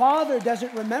my Father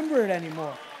doesn't remember it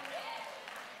anymore.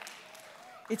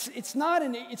 It's not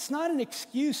an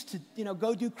excuse to,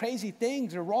 go do crazy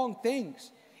things or wrong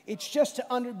things. It's just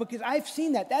because I've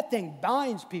seen that thing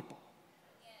binds people.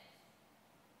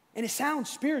 And it sounds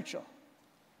spiritual.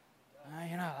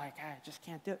 I just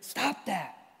can't do it. Stop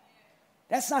that.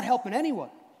 That's not helping anyone.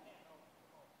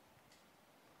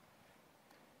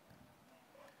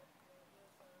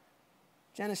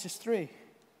 Genesis 3.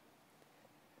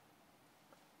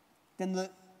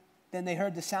 Then they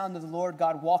heard the sound of the Lord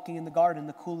God walking in the garden in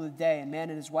the cool of the day, and man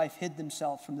and his wife hid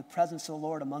themselves from the presence of the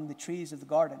Lord among the trees of the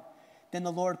garden. Then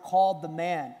the Lord called the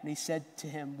man, and he said to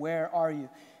him, where are you?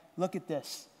 Look at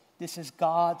this. This is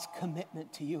God's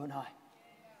commitment to you and I.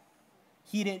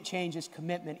 He didn't change his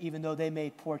commitment even though they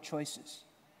made poor choices.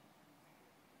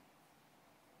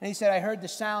 And he said, I heard the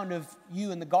sound of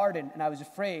you in the garden, and I was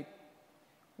afraid.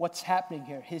 What's happening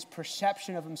here? His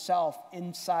perception of himself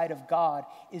inside of God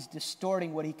is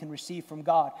distorting what he can receive from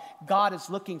God. God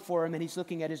is looking for him, and he's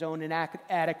looking at his own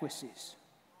inadequacies.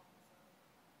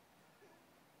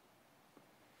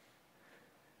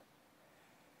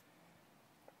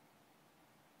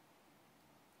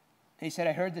 And he said,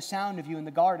 I heard the sound of you in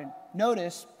the garden.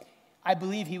 Notice, I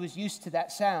believe he was used to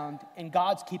that sound, and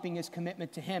God's keeping his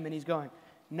commitment to him, and he's going,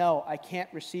 no, I can't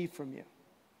receive from you.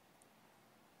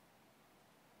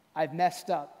 I've messed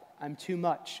up. I'm too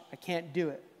much. I can't do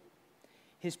it.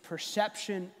 His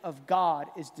perception of God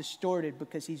is distorted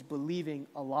because he's believing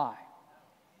a lie.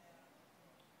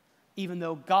 Even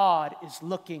though God is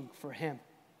looking for him.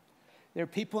 There are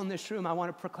people in this room, I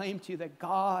want to proclaim to you that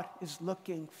God is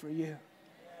looking for you.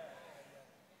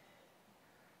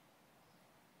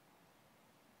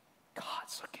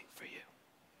 God's looking for you.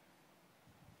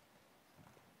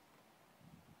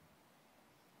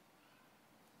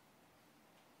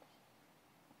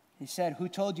 He said, who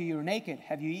told you you were naked?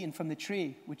 Have you eaten from the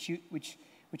tree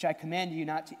which I commanded you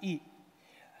not to eat?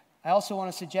 I also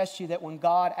want to suggest to you that when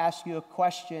God asks you a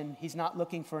question, he's not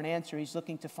looking for an answer. He's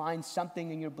looking to find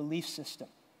something in your belief system.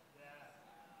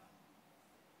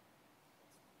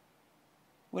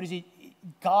 What is he?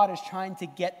 God is trying to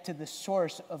get to the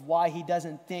source of why he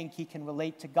doesn't think he can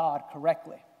relate to God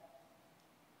correctly.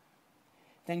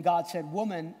 Then God said,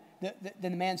 then the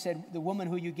man said, the woman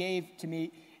who you gave to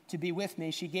me to be with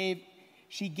me, she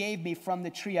gave me from the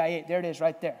tree I ate. There it is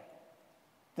right there.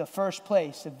 The first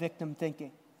place of victim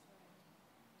thinking.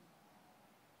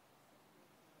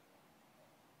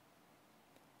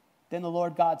 Then the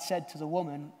Lord God said to the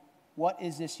woman, what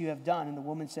is this you have done? And the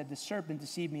woman said, the serpent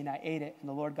deceived me and I ate it. And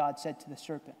the Lord God said to the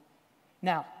serpent.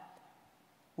 Now,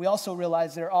 we also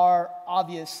realize there are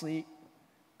obviously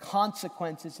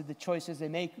consequences to the choices they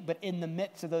make, but in the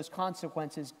midst of those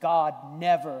consequences, God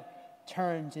never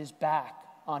turns his back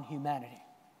on humanity.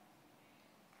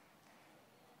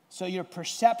 So your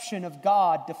perception of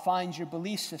God defines your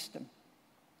belief system.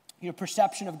 Your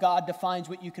perception of God defines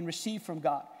what you can receive from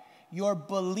God. Your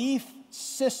belief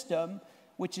system,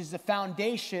 which is the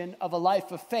foundation of a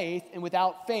life of faith, and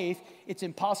without faith, it's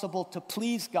impossible to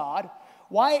please God.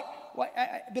 Why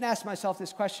I've been asking myself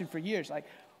this question for years,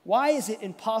 why is it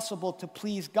impossible to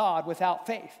please God without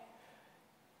faith?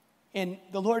 And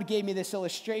the Lord gave me this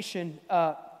illustration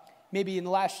maybe in the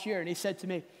last year, and he said to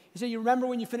me, you remember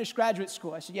when you finished graduate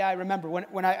school? I said, yeah, I remember.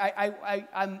 When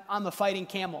I'm a fighting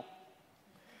camel.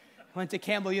 I went to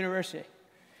Campbell University.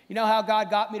 You know how God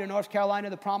got me to North Carolina,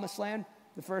 the promised land,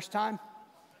 the first time?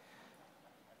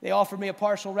 They offered me a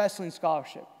partial wrestling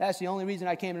scholarship. That's the only reason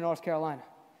I came to North Carolina.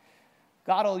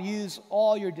 God will use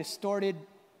all your distorted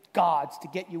gods to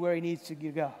get you where he needs to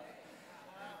go.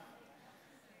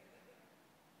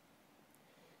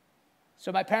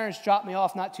 So my parents dropped me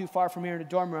off not too far from here in a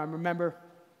dorm room. I remember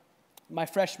my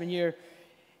freshman year,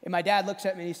 and my dad looks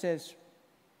at me and he says,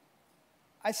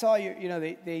 I saw you,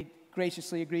 they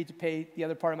graciously agreed to pay the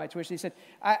other part of my tuition. He said,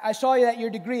 I saw you that your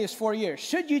degree is 4 years.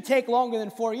 Should you take longer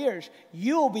than 4 years,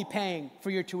 you'll be paying for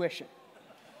your tuition.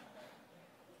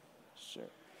 Sure.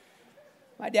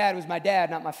 My dad was my dad,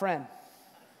 not my friend.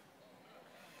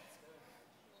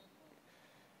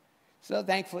 So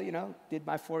thankfully, did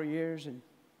my 4 years, and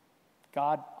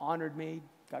God honored me,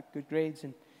 got good grades.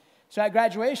 And So at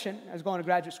graduation, I was going to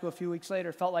graduate school a few weeks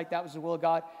later, felt like that was the will of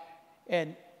God.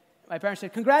 And my parents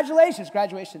said, congratulations,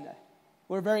 graduation day.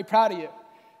 We're very proud of you.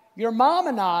 Your mom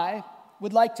and I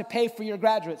would like to pay for your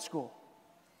graduate school.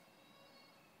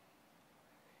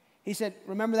 He said,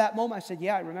 remember that moment? I said,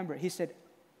 yeah, I remember it. He said,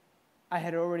 I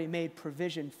had already made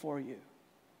provision for you.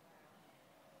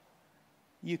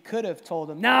 You could have told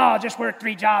him, no, I'll just work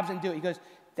 3 jobs and do it. He goes,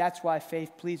 that's why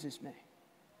faith pleases me.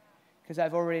 Because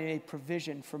I've already made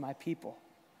provision for my people.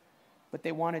 But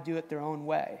they want to do it their own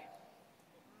way.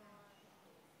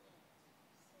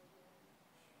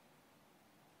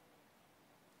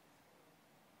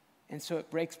 And so it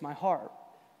breaks my heart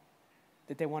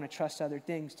that they want to trust other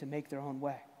things to make their own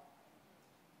way.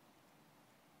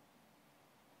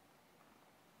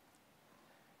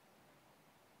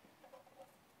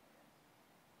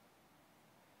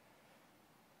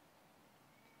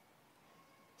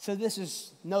 So this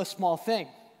is no small thing.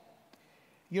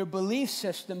 Your belief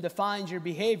system defines your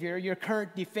behavior. Your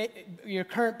current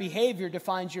behavior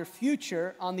defines your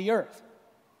future on the earth.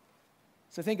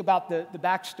 So think about the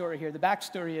backstory here. The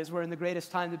backstory is we're in the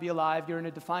greatest time to be alive. You're in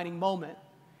a defining moment.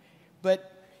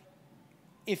 But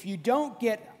if you don't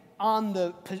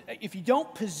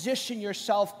position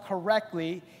yourself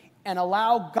correctly and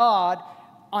allow God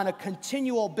on a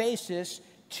continual basis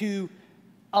to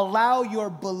allow your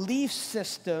belief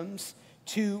systems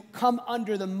to come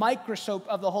under the microscope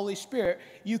of the Holy Spirit,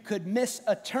 you could miss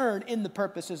a turn in the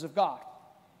purposes of God.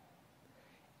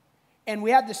 And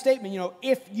we have the statement,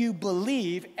 if you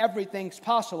believe, everything's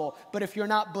possible. But if you're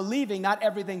not believing, not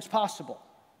everything's possible.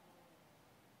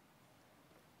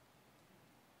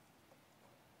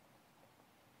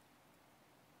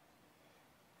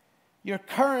 Your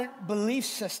current belief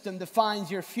system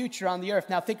defines your future on the earth.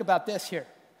 Now think about this here.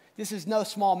 This is no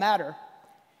small matter.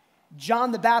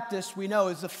 John the Baptist, we know,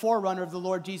 is the forerunner of the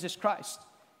Lord Jesus Christ.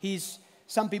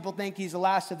 Some people think he's the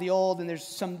last of the old, and there's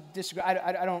some disagreement.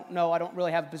 I don't know. I don't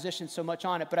really have a position so much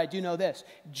on it, but I do know this.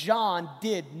 John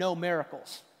did no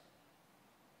miracles.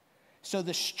 So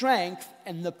the strength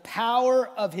and the power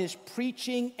of his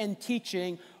preaching and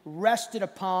teaching rested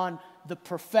upon the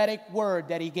prophetic word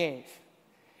that he gave.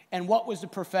 And what was the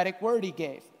prophetic word he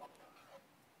gave?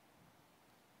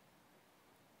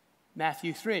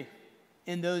 Matthew 3.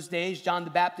 In those days, John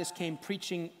the Baptist came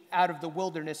preaching out of the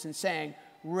wilderness and saying,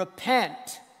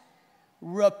 repent,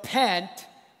 repent.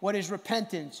 What is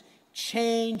repentance?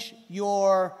 Change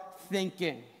your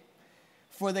thinking.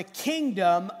 For the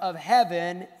kingdom of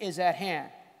heaven is at hand.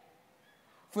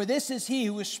 For this is he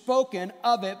who was spoken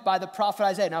of it by the prophet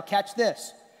Isaiah. Now catch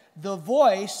this. The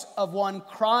voice of one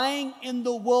crying in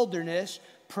the wilderness,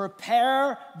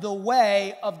 prepare the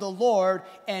way of the Lord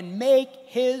and make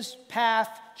his path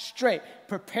straight.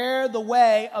 Prepare the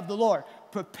way of the Lord.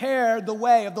 Prepare the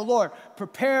way of the Lord.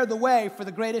 Prepare the way for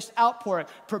the greatest outpouring.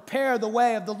 Prepare the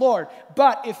way of the Lord.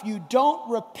 But if you don't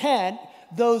repent,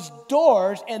 those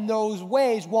doors and those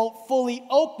ways won't fully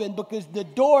open, because the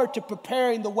door to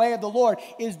preparing the way of the Lord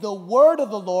is the word of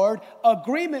the Lord,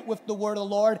 agreement with the word of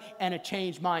the Lord, and a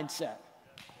changed mindset.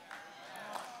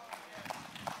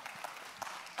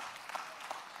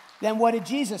 Then what did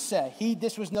Jesus say?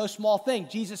 This was no small thing.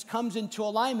 Jesus comes into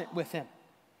alignment with him.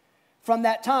 From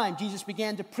that time, Jesus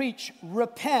began to preach,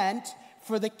 repent,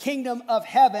 for the kingdom of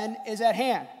heaven is at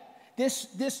hand.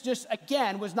 This just,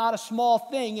 again, was not a small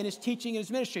thing in his teaching and his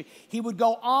ministry. He would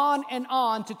go on and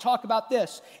on to talk about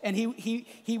this. And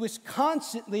he was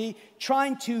constantly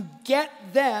trying to get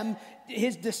them,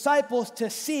 his disciples,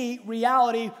 to see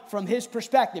reality from his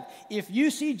perspective. If you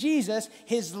see Jesus,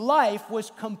 his life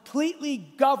was completely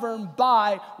governed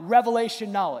by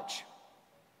revelation knowledge.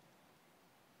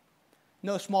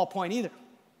 No small point either.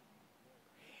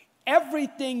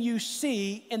 Everything you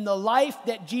see in the life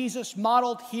that Jesus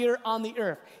modeled here on the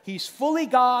earth, he's fully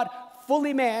God,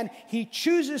 fully man. He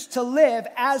chooses to live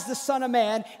as the Son of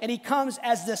Man, and he comes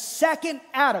as the second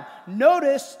Adam.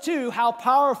 Notice, too, how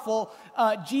powerful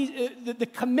the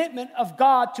commitment of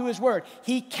God to his word.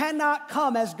 He cannot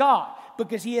come as God,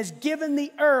 because he has given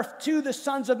the earth to the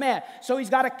sons of man. So he's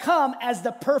got to come as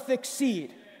the perfect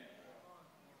seed.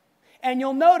 And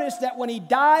you'll notice that when he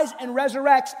dies and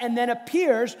resurrects and then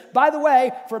appears, by the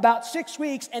way, for about 6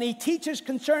 weeks, and he teaches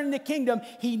concerning the kingdom,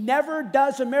 he never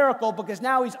does a miracle, because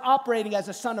now he's operating as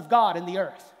a son of God in the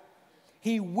earth.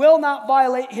 He will not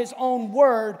violate his own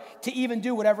word to even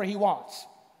do whatever he wants.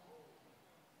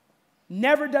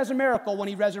 Never does a miracle when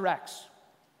he resurrects.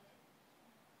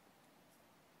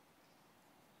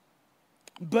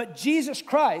 But Jesus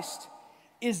Christ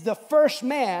is the first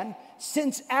man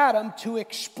since Adam to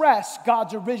express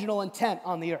God's original intent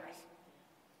on the earth.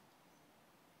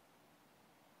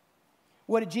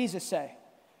 What did Jesus say?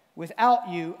 Without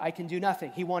you, I can do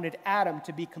nothing. He wanted Adam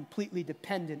to be completely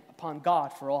dependent upon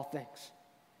God for all things.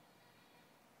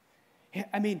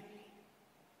 I mean,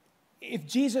 if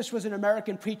Jesus was an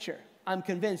American preacher, I'm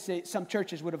convinced that some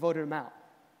churches would have voted him out.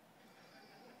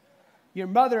 Your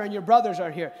mother and your brothers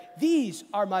are here. These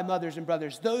are my mothers and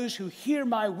brothers, those who hear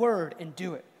my word and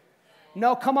do it.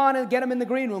 No, come on and get them in the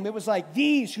green room. It was like,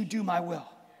 these who do my will.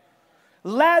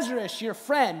 Lazarus, your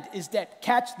friend, is dead.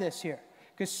 Catch this here.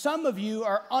 Because some of you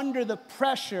are under the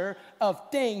pressure of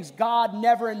things God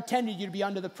never intended you to be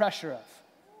under the pressure of.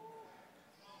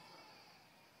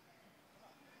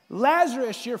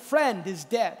 Lazarus, your friend, is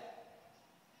dead.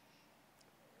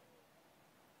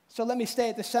 So let me stay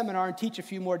at the seminar and teach a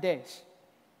few more days.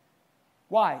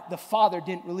 Why? The Father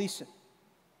didn't release him.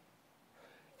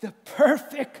 The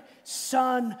perfect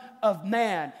Son of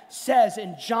Man says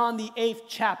in John the 8th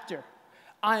chapter,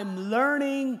 I'm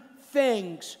learning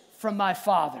things from my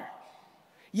Father.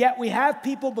 Yet we have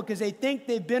people, because they think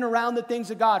they've been around the things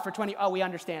of God for 20, we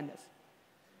understand this.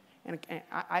 And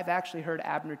I've actually heard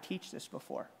Abner teach this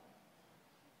before.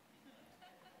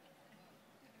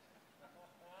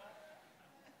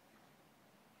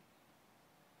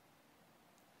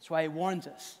 That's why he warns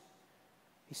us.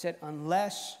 He said,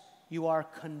 unless you are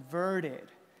converted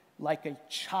like a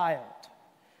child,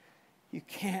 you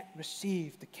can't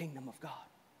receive the kingdom of God.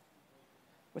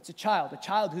 What's a child? A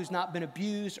child who's not been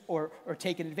abused or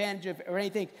taken advantage of or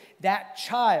anything. That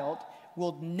child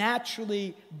will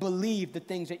naturally believe the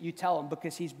things that you tell him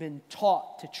because he's been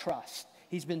taught to trust.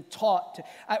 He's been taught to.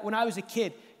 When I was a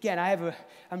kid, again,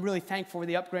 I'm really thankful for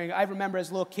the upbringing. I remember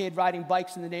as a little kid riding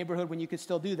bikes in the neighborhood when you could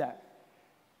still do that.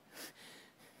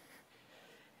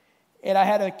 And I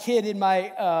had a kid in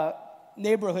my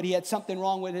neighborhood. He had something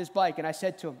wrong with his bike. And I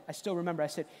said to him, I still remember, I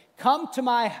said, come to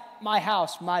my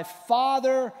house. My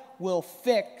father will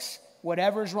fix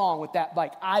whatever's wrong with that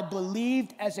bike. I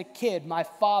believed as a kid my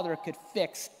father could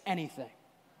fix anything.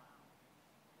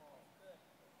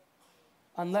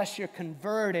 Unless you're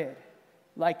converted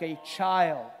like a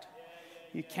child,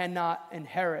 you cannot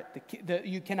inherit,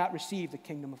 you cannot receive the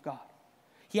kingdom of God.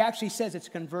 He actually says it's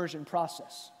a conversion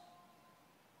process.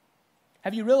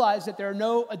 Have you realized that there are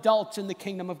no adults in the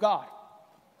kingdom of God?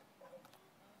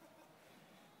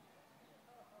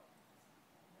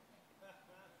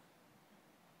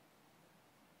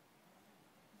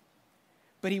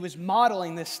 But he was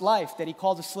modeling this life that he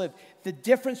called us to live. The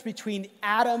difference between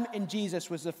Adam and Jesus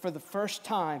was that for the first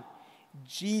time,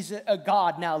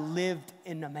 God now lived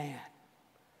in a man.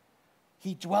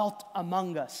 He dwelt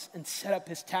among us and set up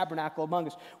his tabernacle among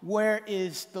us. Where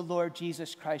is the Lord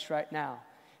Jesus Christ right now?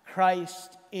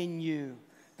 Christ in you,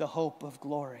 the hope of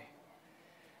glory.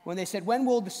 When they said, when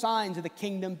will the signs of the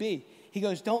kingdom be? He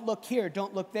goes, don't look here,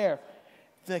 don't look there.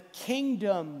 The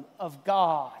kingdom of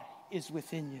God is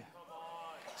within you.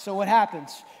 So what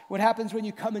happens? What happens when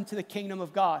you come into the kingdom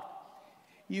of God?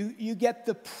 You get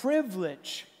the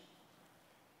privilege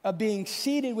of being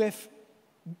seated with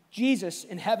Jesus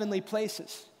in heavenly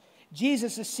places.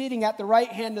 Jesus is sitting at the right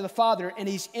hand of the Father, and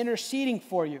he's interceding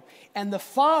for you. And the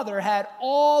Father had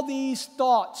all these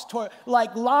thoughts,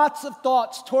 like lots of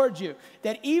thoughts towards you,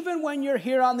 that even when you're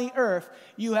here on the earth,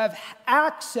 you have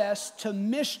access to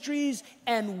mysteries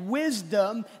and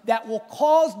wisdom that will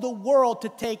cause the world to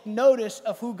take notice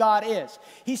of who God is.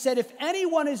 He said, if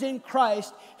anyone is in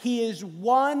Christ, he is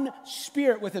one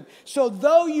spirit with him. So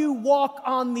though you walk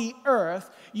on the earth,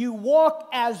 you walk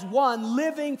as one,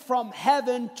 living from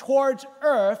heaven towards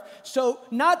earth. So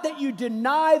not that you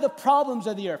deny the problems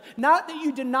of the earth, not that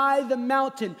you deny the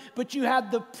mountain, but you have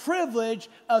the privilege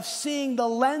of seeing the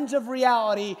lens of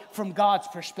reality from God's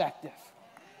perspective.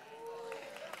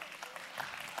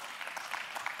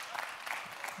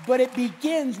 But it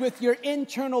begins with your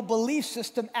internal belief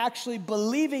system actually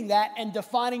believing that and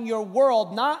defining your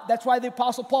world. That's why the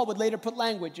Apostle Paul would later put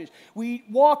languages. We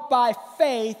walk by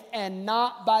faith and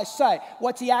not by sight.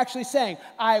 What's he actually saying?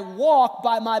 I walk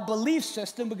by my belief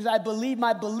system because I believe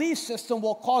my belief system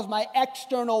will cause my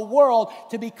external world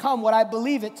to become what I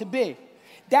believe it to be.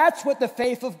 That's what the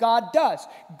faith of God does.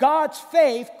 God's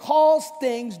faith calls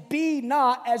things be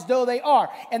not as though they are.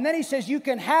 And then he says, you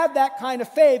can have that kind of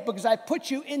faith because I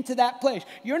put you into that place.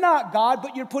 You're not God,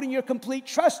 but you're putting your complete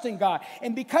trust in God.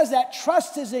 And because that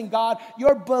trust is in God,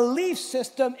 your belief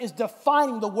system is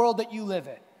defining the world that you live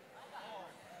in.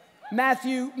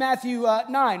 Matthew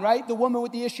 9, right? The woman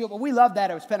with the issue of, we love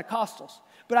that. It was Pentecostals.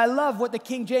 But I love what the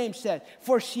King James said.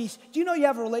 Do you know you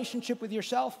have a relationship with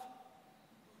yourself?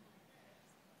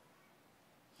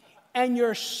 And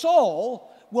your soul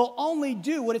will only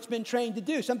do what it's been trained to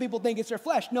do. Some people think it's their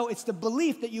flesh. No, it's the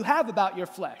belief that you have about your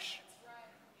flesh.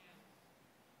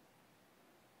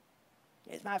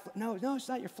 It's my no, it's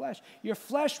not your flesh. Your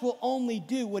flesh will only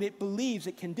do what it believes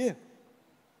it can do.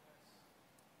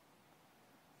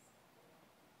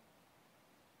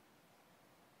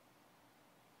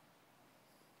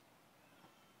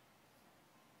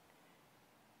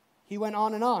 He went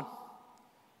on and on.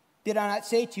 Did I not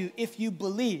say to you, if you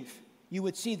believe, you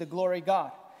would see the glory of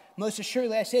God? Most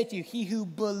assuredly, I say to you, he who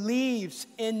believes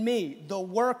in me, the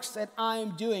works that I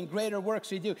am doing, greater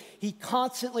works we do. He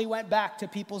constantly went back to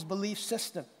people's belief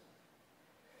system.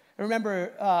 I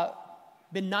remember,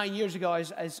 been 9 years ago,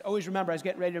 I always remember I was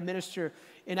getting ready to minister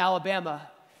in Alabama.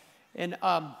 And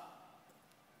I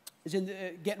was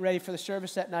getting ready for the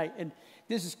service that night. And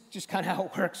this is just kind of how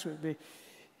it works with me.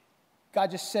 God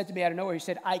just said to me out of nowhere, he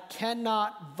said, I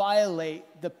cannot violate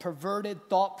the perverted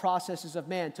thought processes of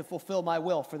man to fulfill my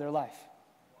will for their life.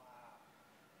 Wow.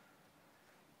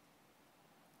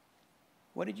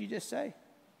 What did you just say?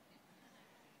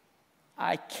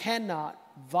 I cannot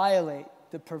violate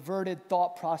the perverted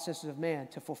thought processes of man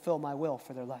to fulfill my will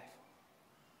for their life.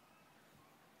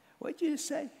 What did you just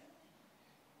say?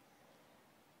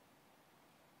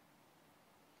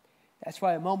 That's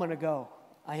why a moment ago,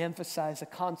 I emphasize the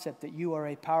concept that you are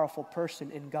a powerful person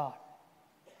in God.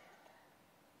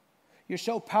 You're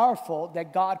so powerful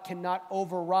that God cannot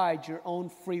override your own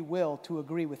free will to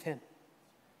agree with him.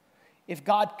 If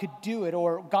God could do it,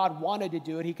 or God wanted to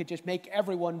do it, he could just make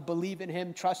everyone believe in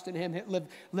him, trust in him,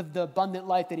 live the abundant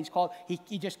life that he's called.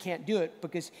 He just can't do it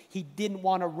because he didn't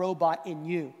want a robot in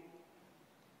you.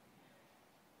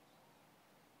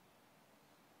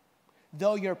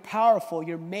 Though you're powerful,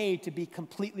 you're made to be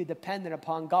completely dependent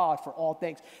upon God for all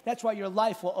things. That's why your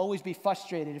life will always be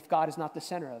frustrated if God is not the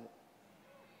center of it.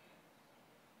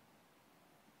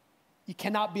 You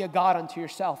cannot be a God unto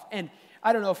yourself. And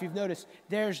I don't know if you've noticed,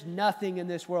 there's nothing in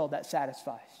this world that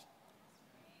satisfies.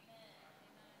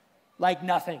 Like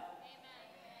nothing.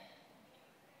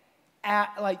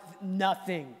 Like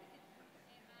nothing.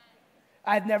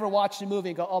 I've never watched a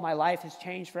movie and go, oh, my life has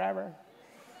changed forever.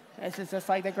 This is just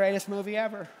like the greatest movie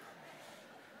ever.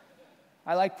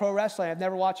 I like pro wrestling. I've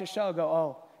never watched a show and go,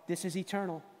 oh, this is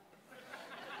eternal.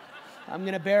 I'm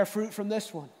going to bear fruit from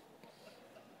this one.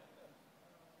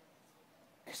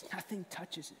 Because nothing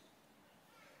touches it.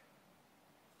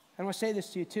 I want to say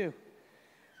this to you too.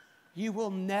 You will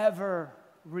never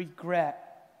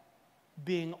regret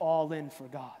being all in for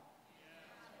God.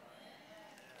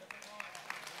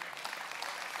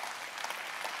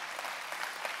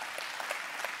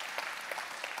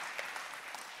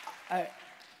 I'm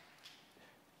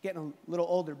getting a little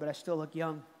older, but I still look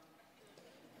young.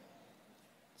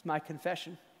 It's my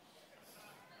confession.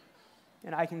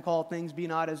 And I can call things be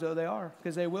not as though they are,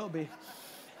 because they will be.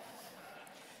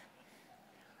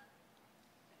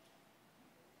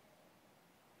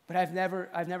 But I've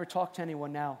never talked to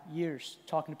anyone now, years,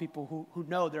 talking to people who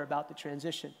know they're about to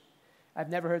transition. I've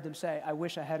never heard them say, I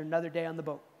wish I had another day on the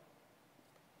boat.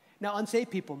 Now,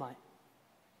 unsaved people might,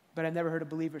 but I've never heard a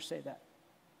believer say that.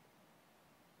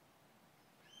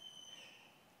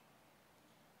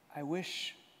 I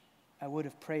wish I would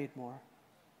have prayed more.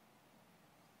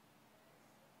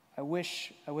 I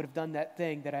wish I would have done that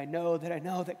thing that I know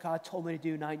that God told me to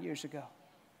do 9 years ago.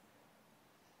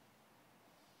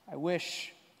 I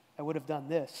wish I would have done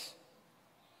this.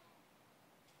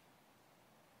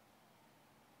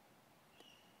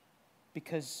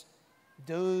 Because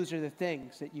those are the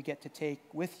things that you get to take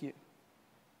with you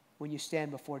when you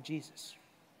stand before Jesus.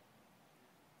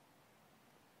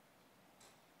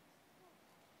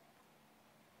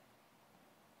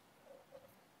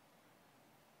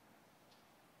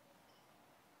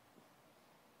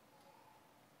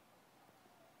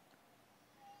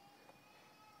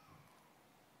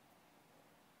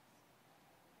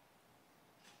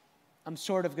 I'm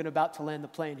sort of about to land the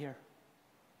plane here.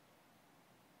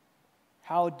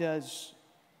 How does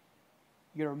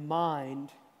your mind,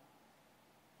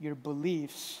 your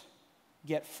beliefs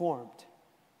get formed?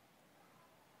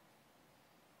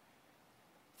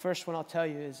 First one I'll tell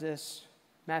you is this,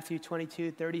 Matthew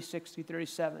 22, 36 through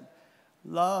 37.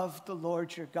 Love the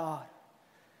Lord your God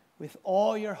with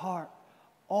all your heart,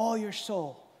 all your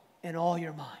soul, and all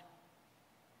your mind.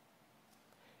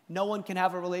 No one can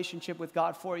have a relationship with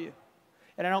God for you.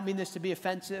 And I don't mean this to be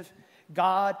offensive.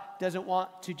 God doesn't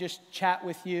want to just chat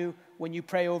with you when you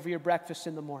pray over your breakfast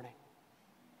in the morning.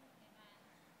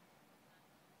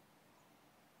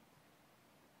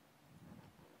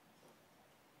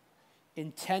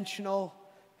 Intentional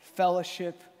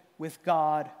fellowship with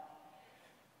God,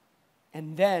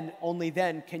 and then, only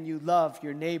then, can you love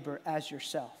your neighbor as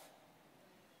yourself.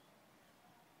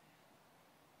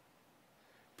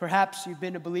 Perhaps you've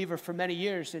been a believer for many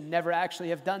years and never actually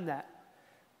have done that.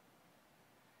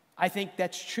 I think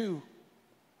that's true,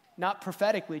 not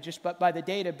prophetically, just but by the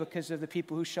data because of the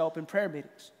people who show up in prayer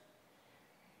meetings.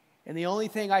 And the only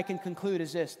thing I can conclude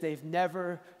is this: they've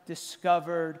never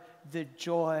discovered the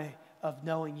joy of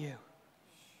knowing you.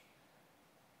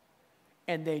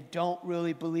 And they don't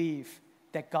really believe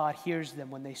that God hears them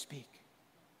when they speak.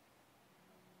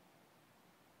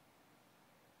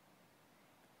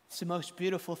 It's the most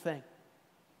beautiful thing.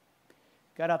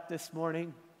 Got up this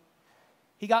morning.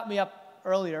 He got me up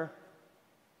earlier.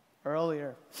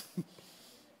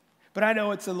 But I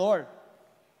know it's the Lord,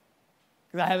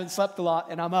 because I haven't slept a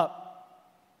lot and I'm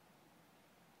up.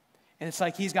 And it's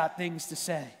like he's got things to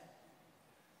say.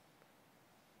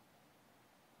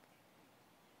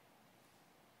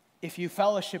 If you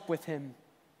fellowship with him,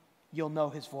 you'll know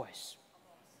his voice.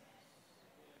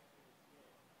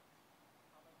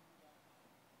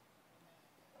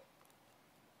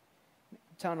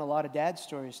 I'm telling a lot of dad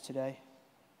stories today.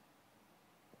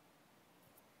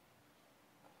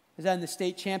 I was at the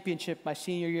state championship my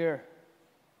senior year,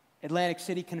 Atlantic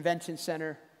City Convention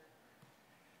Center.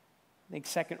 I think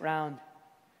second round,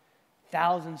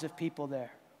 thousands of people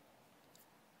there.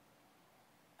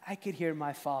 I could hear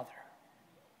my father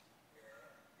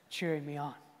cheering me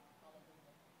on.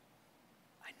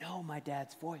 I know my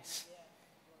dad's voice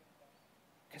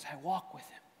because I walk with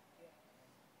him.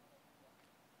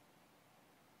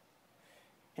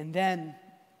 And then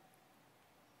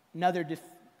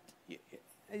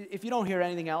if you don't hear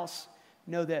anything else,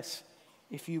 know this: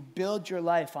 if you build your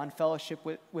life on fellowship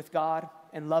with God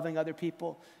and loving other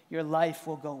people, your life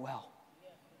will go well.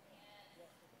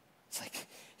 It's like,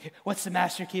 what's the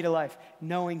master key to life?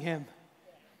 Knowing him.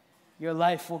 Your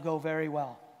life will go very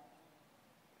well.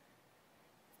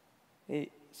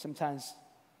 Sometimes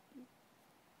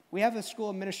we have a school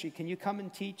of ministry. Can you come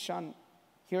and teach on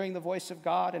hearing the voice of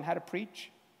God and how to preach?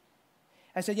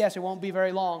 I said, yes, it won't be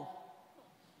very long.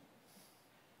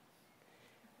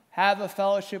 Have a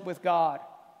fellowship with God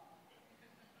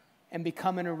and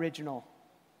become an original.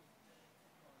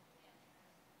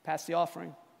 Pass the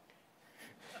offering.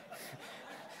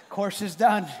 Course is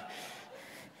done.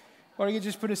 Or you can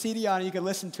just put a CD on and you can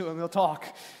listen to him. He'll talk.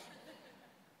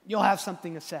 You'll have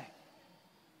something to say.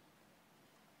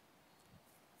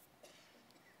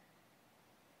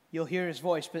 You'll hear his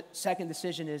voice. But second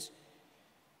decision is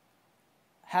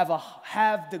have a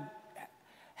high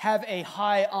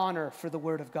honor for the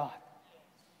Word of God.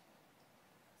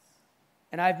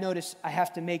 And I've noticed I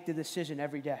have to make the decision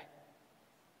every day.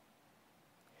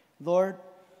 Lord,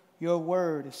 your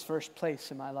Word is first place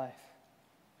in my life.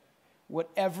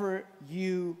 Whatever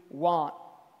you want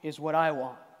is what I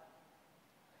want.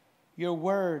 Your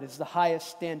Word is the highest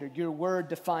standard. Your Word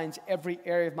defines every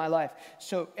area of my life.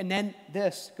 So, and then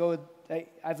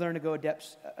I've learned to go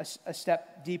a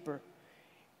step deeper.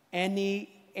 Any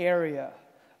area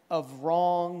of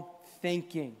wrong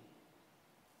thinking,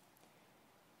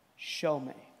 show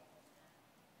me.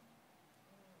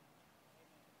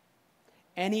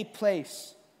 Any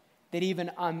place that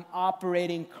even I'm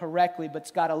operating correctly, but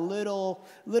it's got a little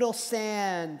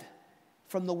sand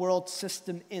from the world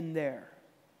system in there,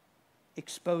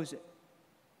 expose it.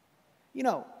 You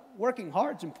know, working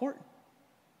hard is important.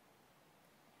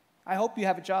 I hope you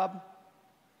have a job,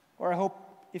 or I hope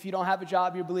if you don't have a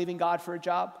job, you're believing God for a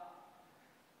job.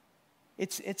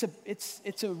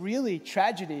 It's a really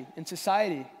tragedy in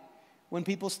society when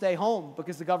people stay home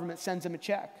because the government sends them a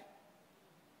check.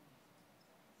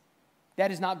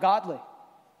 That is not godly.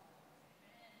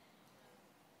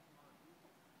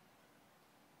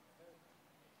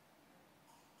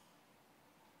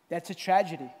 That's a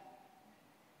tragedy.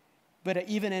 But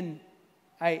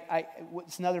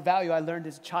it's another value I learned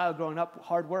as a child growing up: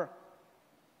 hard work.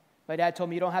 My dad told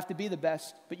me, you don't have to be the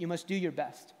best, but you must do your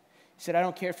best. He said, I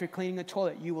don't care if you're cleaning a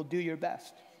toilet, you will do your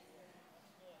best.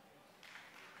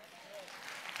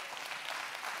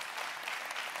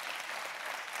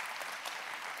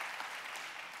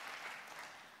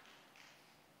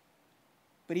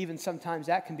 But even sometimes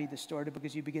that can be distorted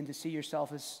because you begin to see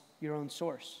yourself as your own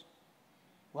source.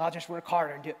 Well, I'll just work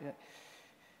harder and do it.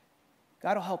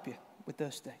 God will help you with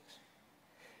those things.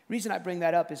 The reason I bring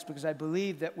that up is because I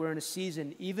believe that we're in a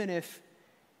season, even if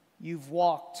you've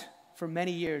walked for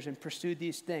many years and pursued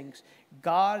these things,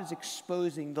 God is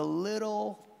exposing the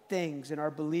little things in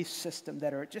our belief system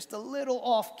that are just a little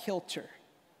off kilter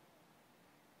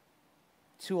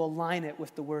to align it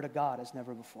with the Word of God as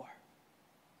never before.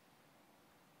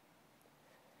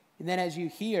 And then as you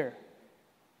hear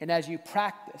and as you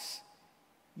practice,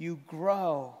 you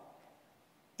grow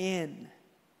in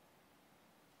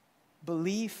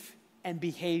belief and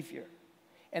behavior.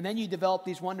 And then you develop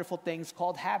these wonderful things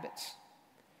called habits.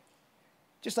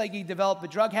 Just like you can develop a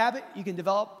drug habit, you can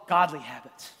develop godly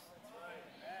habits.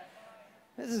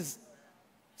 It's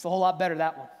a whole lot better,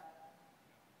 that one.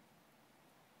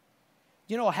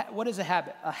 You know, what is a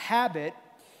habit? A habit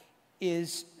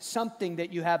is something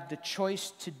that you have the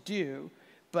choice to do,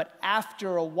 but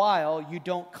after a while, you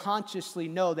don't consciously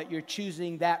know that you're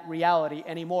choosing that reality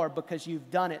anymore because you've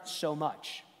done it so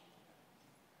much.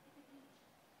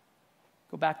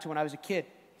 Go back to when I was a kid,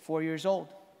 4 years old.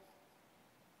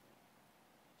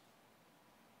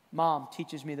 Mom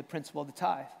teaches me the principle of the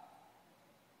tithe.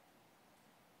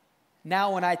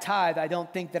 Now when I tithe, I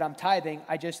don't think that I'm tithing.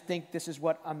 I just think this is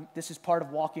part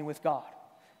of walking with God.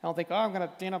 I don't think, oh, I'm going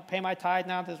to pay my tithe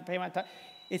now. Pay my tithe.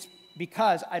 It's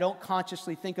because I don't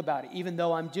consciously think about it, even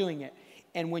though I'm doing it.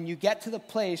 And when you get to the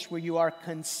place where you are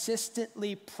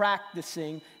consistently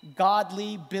practicing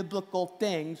godly, biblical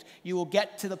things, you will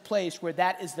get to the place where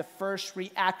that is the first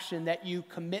reaction that you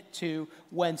commit to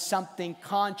when something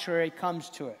contrary comes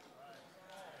to it.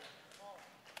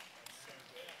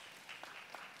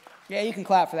 Yeah, you can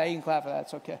clap for that. You can clap for that.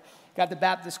 It's okay. Got the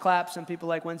Baptist clap. Some people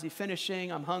like, when's he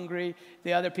finishing? I'm hungry.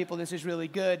 The other people, this is really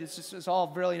good. It's all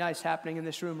really nice happening in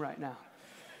this room right now.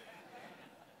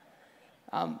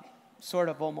 I'm sort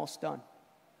of almost done.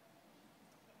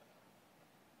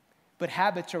 But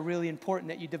habits are really important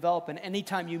that you develop. And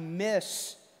anytime you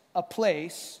miss a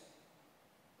place,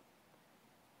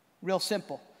 real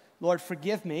simple. Lord,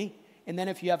 forgive me. And then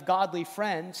if you have godly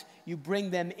friends, you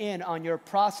bring them in on your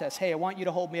process. Hey, I want you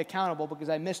to hold me accountable because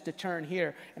I missed a turn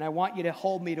here. And I want you to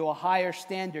hold me to a higher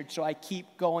standard so I keep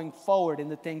going forward in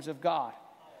the things of God.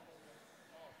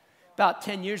 About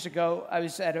 10 years ago, I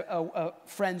was at a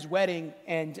friend's wedding,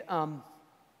 and I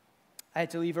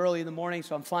had to leave early in the morning,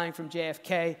 so I'm flying from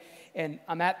JFK, and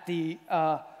I'm at the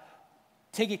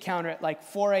ticket counter at like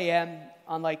 4 a.m.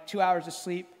 on like 2 hours of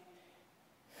sleep.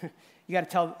 You got to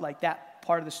tell like that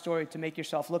part of the story to make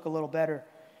yourself look a little better.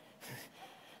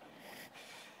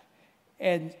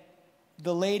 And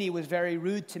the lady was very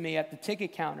rude to me at the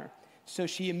ticket counter, so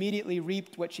she immediately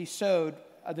reaped what she sowed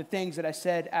of the things that I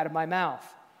said out of my mouth.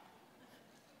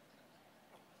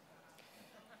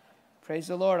 Praise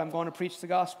the Lord, I'm going to preach the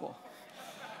gospel.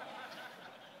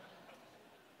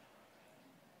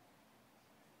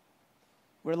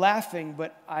 We're laughing,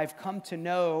 but I've come to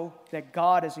know that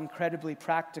God is incredibly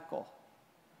practical.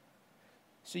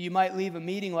 So you might leave a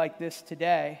meeting like this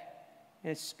today,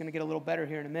 and it's going to get a little better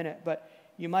here in a minute, but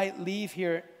you might leave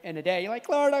here in a day. You're like,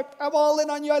 Lord, I'm all in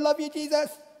on you. I love you, Jesus.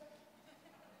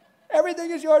 Everything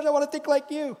is yours. I want to think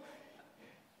like you.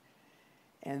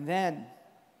 And then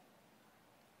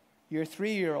your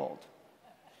 3-year-old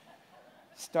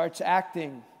starts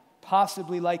acting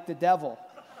possibly like the devil.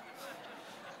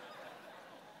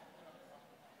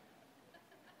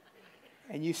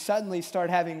 And you suddenly start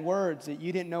having words that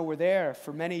you didn't know were there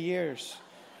for many years.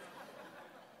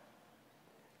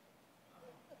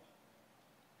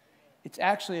 It's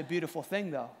actually a beautiful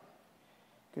thing, though,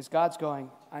 because God's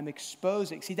going, I'm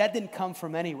exposing. See, that didn't come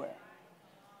from anywhere.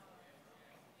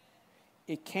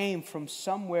 It came from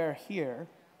somewhere here.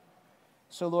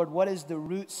 So, Lord, what is the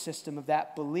root system of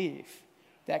that belief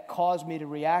that caused me to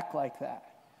react like that?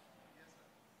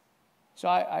 So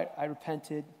I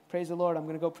repented. Praise the Lord, I'm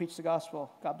going to go preach the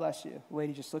gospel. God bless you. The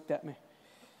lady just looked at me.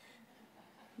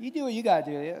 You do what you got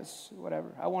to do. Yes, whatever.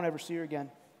 I won't ever see her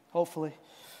again, hopefully.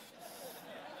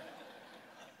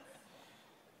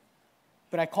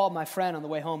 But I called my friend on the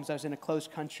way home as I was in a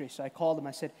closed country. So I called him.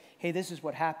 I said, hey, this is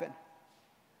what happened.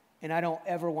 And I don't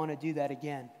ever want to do that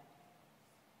again.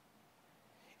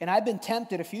 And I've been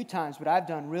tempted a few times, but I've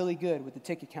done really good with the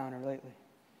ticket counter lately.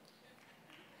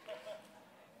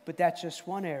 But that's just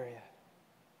one area.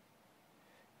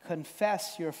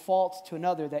 Confess your faults to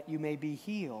another that you may be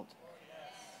healed.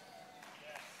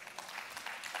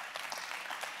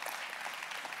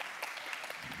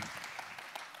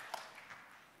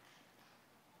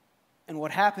 And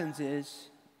what happens is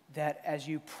that as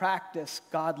you practice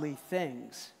godly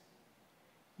things,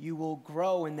 you will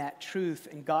grow in that truth,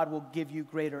 and God will give you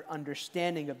greater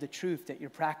understanding of the truth that you're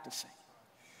practicing.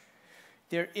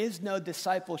 There is no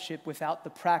discipleship without the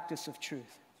practice of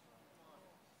truth.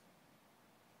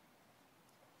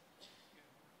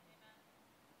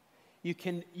 You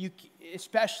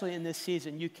especially in this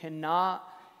season, you cannot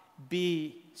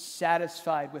be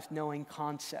satisfied with knowing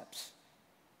concepts.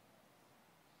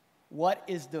 What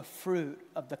is the fruit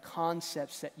of the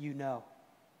concepts that you know?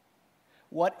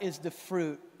 What is the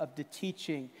fruit of the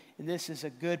teaching? And this is a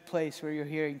good place where you're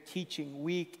hearing teaching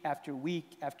week after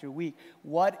week after week.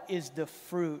 What is the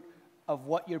fruit of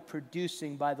what you're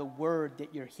producing by the word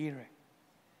that you're hearing?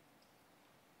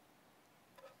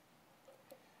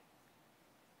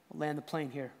 I'll land the plane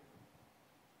here.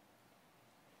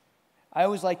 I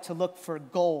always like to look for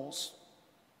goals.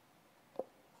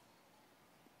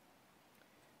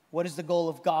 What is the goal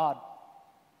of God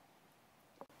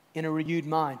in a renewed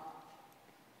mind?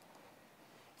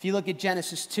 If you look at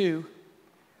Genesis 2,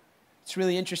 it's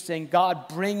really interesting. God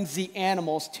brings the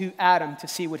animals to Adam to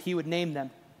see what he would name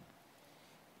them.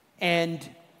 And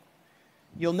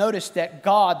you'll notice that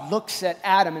God looks at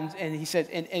Adam and he says,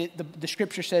 and the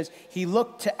scripture says, he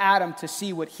looked to Adam to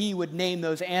see what he would name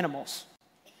those animals.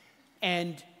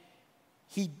 And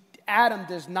Adam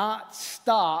does not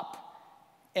stop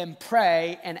and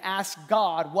pray and ask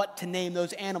God what to name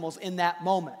those animals in that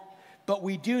moment. But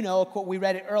we do know, we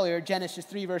read it earlier, Genesis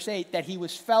 3 verse 8, that he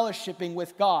was fellowshipping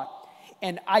with God.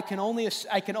 And I can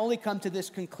only come to this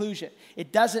conclusion.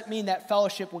 It doesn't mean that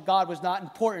fellowship with God was not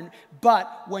important,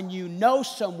 but when you know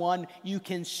someone, you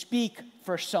can speak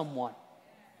for someone.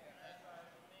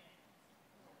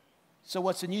 So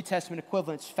what's the New Testament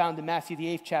equivalent? It's found in Matthew, the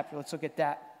 8th chapter. Let's look at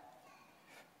that.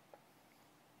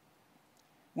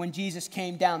 When Jesus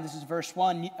came down, this is verse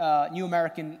 1, New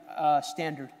American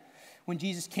Standard. When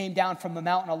Jesus came down from the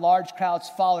mountain, a large crowd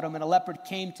followed him, and a leopard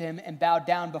came to him and bowed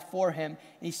down before him.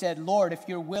 And he said, Lord, if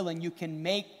you're willing, you can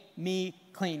make me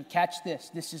clean. Catch this.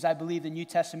 This is, I believe, the New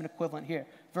Testament equivalent here.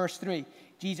 Verse 3,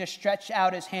 Jesus stretched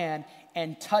out his hand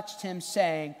and touched him,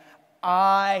 saying,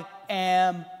 I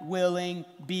am willing,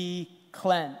 be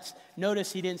cleansed.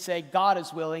 Notice he didn't say God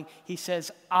is willing. He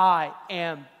says, I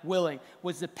am willing.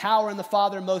 Was the power in the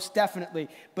Father? Most definitely.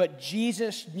 But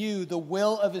Jesus knew the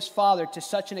will of his Father to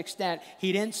such an extent,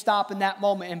 he didn't stop in that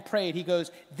moment and prayed. He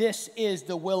goes, this is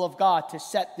the will of God to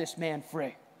set this man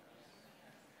free.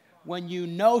 When you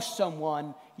know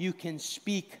someone, you can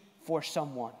speak for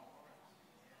someone.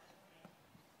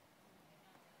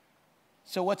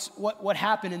 So what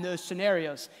happened in those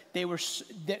scenarios? Their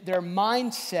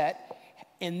mindset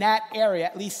in that area,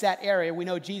 at least that area, we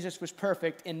know Jesus was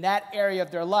perfect, in that area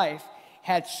of their life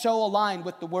had so aligned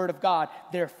with the Word of God,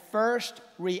 their first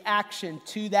reaction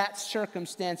to that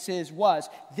circumstances was,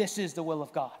 this is the will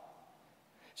of God.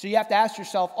 So you have to ask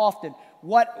yourself often,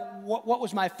 what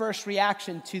was my first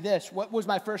reaction to this? What was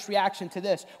my first reaction to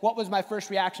this? What was my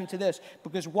first reaction to this?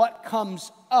 Because what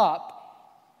comes up,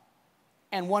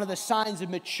 and one of the signs of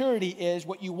maturity is,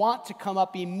 what you want to come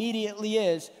up immediately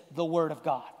is the Word of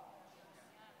God.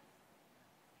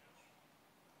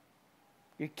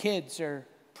 Your kids are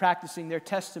practicing their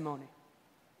testimony.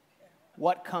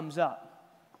 What comes up?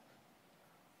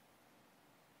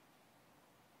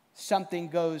 Something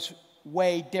goes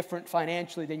way different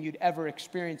financially than you'd ever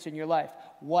experience in your life.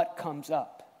 What comes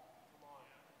up?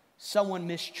 Someone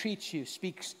mistreats you,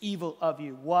 speaks evil of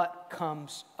you. What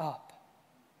comes up?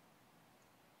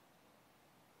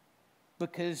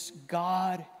 Because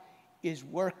God is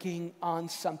working on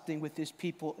something with his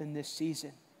people in this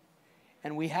season.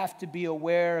 And we have to be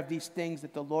aware of these things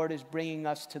that the Lord is bringing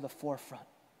us to the forefront.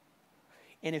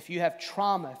 And if you have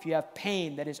trauma, if you have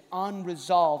pain that is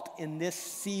unresolved in this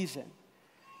season,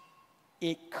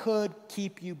 it could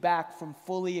keep you back from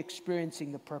fully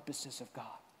experiencing the purposes of God.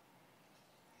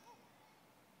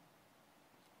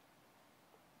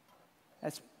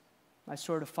 That's my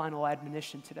sort of final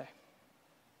admonition today.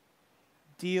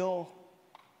 Deal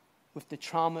with the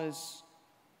traumas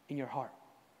in your heart.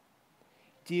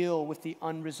 Deal with the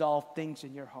unresolved things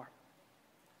in your heart.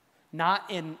 Not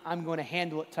in, I'm going to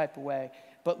handle it type of way,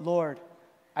 but Lord,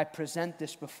 I present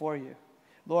this before you.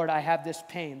 Lord, I have this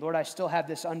pain. Lord, I still have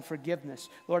this unforgiveness.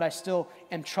 Lord, I still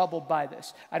am troubled by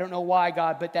this. I don't know why,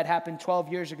 God, but that happened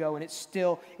 12 years ago, and it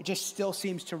just still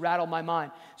seems to rattle my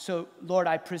mind. So, Lord,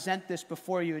 I present this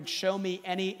before you, and show me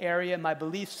any area in my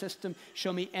belief system,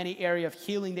 show me any area of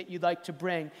healing that you'd like to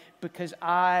bring, because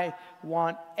I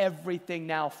want everything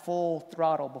now full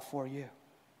throttle before you.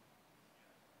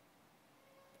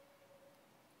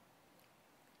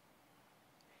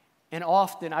 And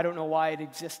often, I don't know why it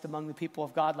exists among the people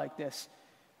of God like this.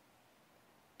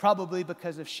 Probably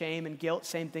because of shame and guilt,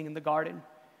 same thing in the garden.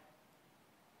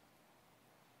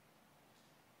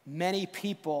 Many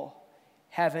people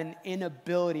have an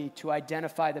inability to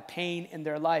identify the pain in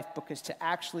their life because to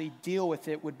actually deal with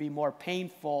it would be more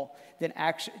painful than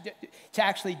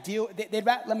actually deal.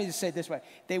 Let me just say it this way.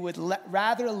 They would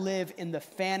rather live in the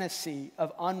fantasy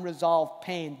of unresolved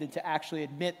pain than to actually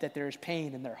admit that there is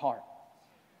pain in their heart.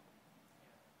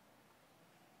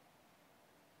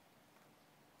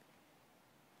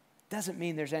 Doesn't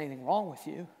mean there's anything wrong with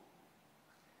you.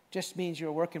 Just means you're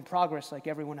a work in progress like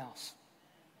everyone else.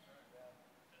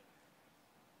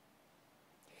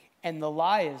 And the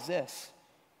lie is this,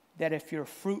 that if you're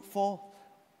fruitful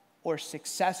or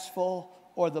successful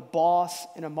or the boss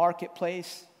in a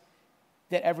marketplace,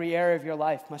 that every area of your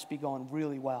life must be going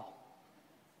really well.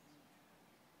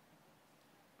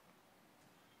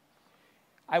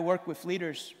 I work with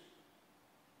leaders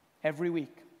every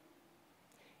week,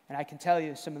 and I can tell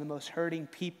you some of the most hurting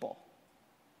people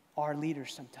are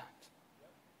leaders sometimes.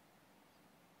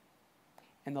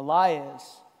 And the lie is,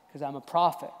 because I'm a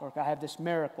prophet, or I have this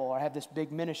miracle, or I have this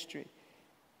big ministry,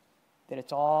 that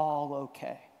it's all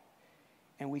okay.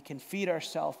 And we can feed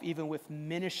ourselves even with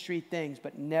ministry things,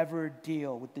 but never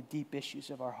deal with the deep issues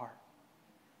of our heart.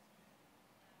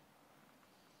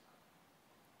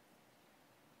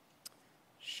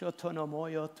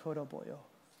 Shotonomoyo toroboyo.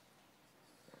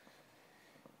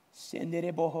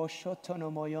 Sendere boho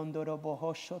shotonomoyo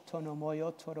ndoroboho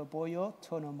shotonomoyo toroboyo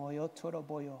tonomoyo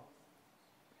toroboyo.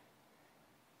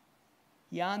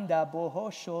 Yanda boho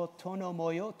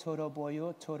shotonomoyo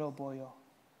toroboyo toroboyo.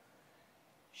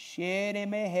 Shere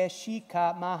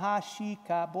meheshika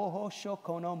mahashika boho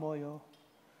shokonomoyo.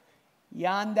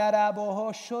 Yandara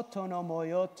boho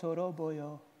shotonomoyo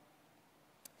toroboyo.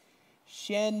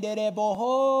 Shendere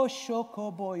boho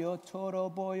shokoboyo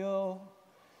toroboyo.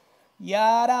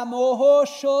 Yara moho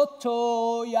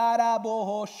shoto, yara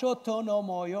boho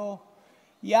shotonomoyo.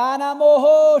 Yana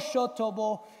moho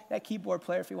shotobo. That keyboard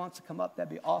player, if he wants to come up, that'd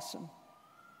be awesome.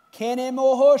 Kene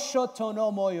moho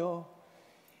shotonomoyo.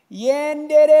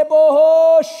 Yendere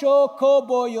boho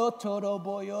shokoboyo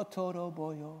toroboyo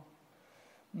toroboyo.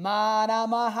 Mana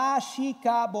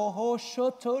mahashika boho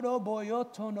shotoroboyo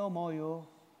tonomoyo.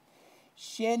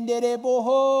 Shendere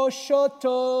boho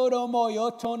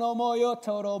shotoromoyo tonomoyo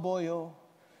toroboyo.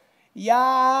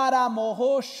 Yara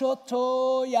moho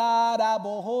shoto, yara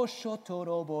boho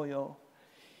shotoroboyo.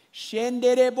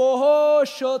 Shendere boho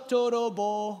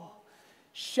shotorobo.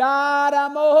 Shara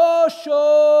moho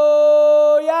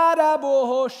sho, yara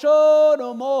boho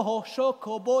shono moho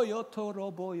shokoboyo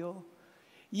toroboyo.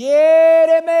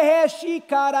 Yere mehe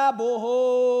shikara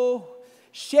boho.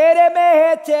 Shere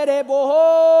mehe tere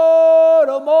boho,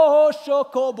 romoho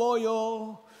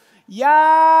shokoboyo.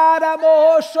 Yara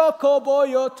moho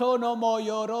shokoboyo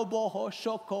tonomoyo roboho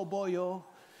shokoboyo.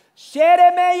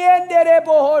 Shere meyendere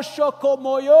boho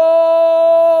shokomoyo.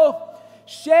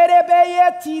 Shere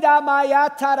beye tira maya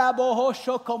tara boho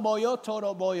shokomoyo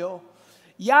toroboyo.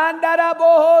 Yandara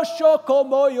boho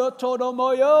shokomoyo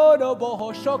toromoyo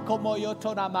roboho shokomoyo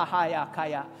tonamahaya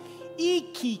kaya.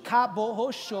 Iki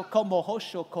kaboho shokomoho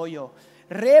shokoyo.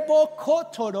 Rebo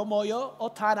kotoromoyo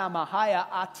otana mahaya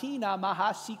atina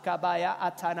mahasikabaya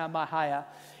atana mahaya.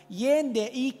 Yende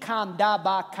ikanda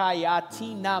bakaya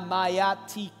tina maya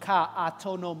tika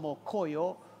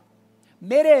atonomokoyo.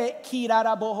 Mere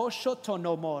kiraraboho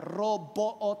shotonomo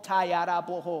robo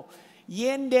otayaraboho.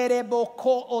 Yende rebo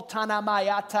ko otana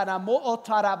maya tanamo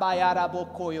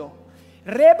otarabayarabokoyo.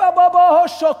 Reba bobo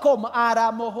shokom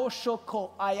aramoho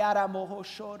shoko ayaramoho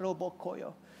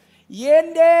shorobokoyo.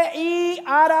 Yende I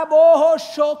araboho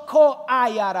shoko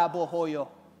ayarabohoyo.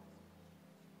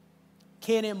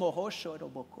 Kene moho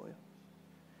shorobokoyo.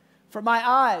 For my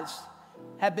eyes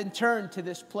have been turned to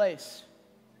this place,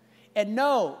 and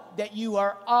know that you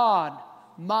are on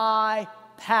my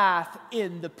path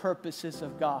in the purposes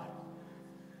of God.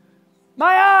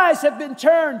 My eyes have been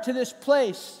turned to this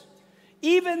place,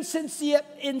 even since the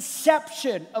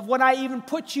inception of when I even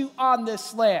put you on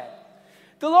this land.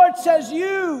 The Lord says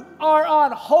you are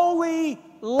on holy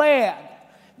land.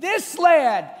 This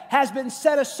land has been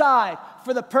set aside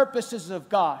for the purposes of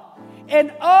God.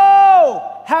 And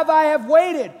oh, have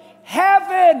waited.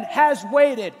 Heaven has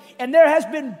waited. And there has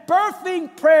been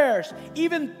birthing prayers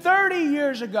even 30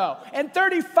 years ago and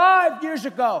 35 years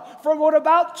ago from what I'm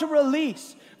about to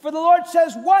release. For the Lord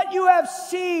says, what you have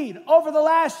seen over the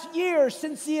last year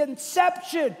since the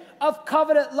inception of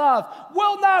covenant love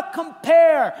will not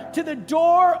compare to the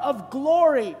door of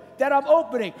glory that I'm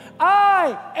opening.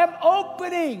 I am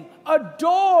opening a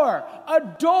door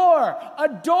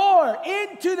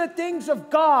into the things of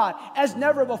God as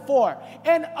never before.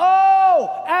 And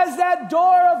oh, as that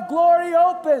door of glory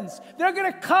opens, they're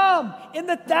going to come in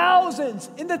the thousands,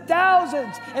 and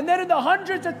then in the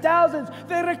hundreds of thousands.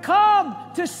 They're going to come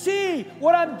to see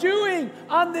what I'm doing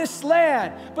on this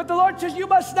land. But the Lord says, you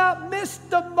must not miss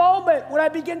the moment when I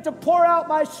begin to pour out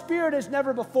my Spirit as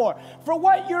never before. For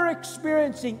what you're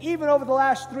experiencing, even over the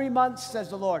last 3 months, says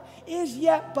the Lord, is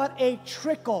yet but a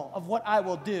trickle of what I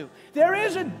will do. There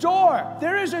is a door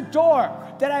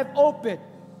that I've opened.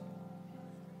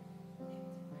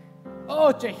 Oh,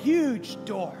 it's a huge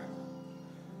door.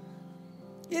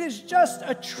 It is just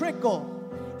a trickle.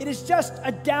 It is just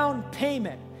a down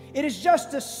payment. It is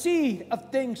just a seed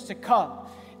of things to come.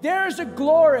 There's a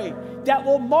glory that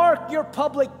will mark your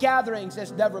public gatherings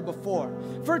as never before.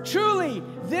 For truly,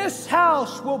 this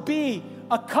house will be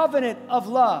a covenant of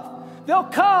love. They'll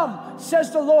come,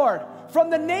 says the Lord, from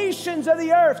the nations of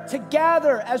the earth to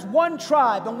gather as one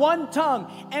tribe and one tongue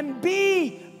and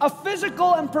be a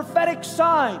physical and prophetic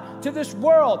sign to this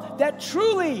world that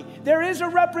truly there is a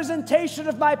representation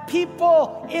of my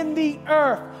people in the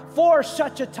earth for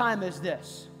such a time as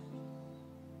this.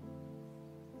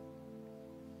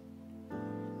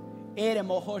 For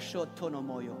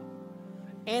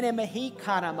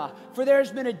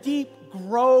there's been a deep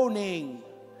groaning.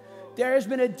 There has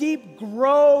been a deep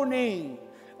groaning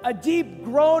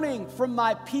from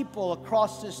my people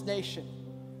across this nation.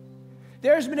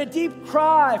 There's been a deep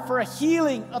cry for a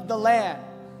healing of the land.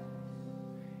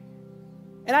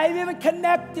 And I've even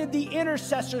connected the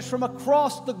intercessors from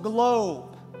across the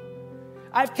globe.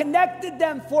 I've connected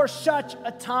them for such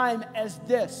a time as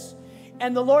this.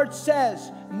 And the Lord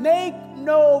says, make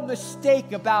no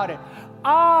mistake about it.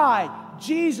 I,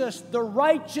 Jesus, the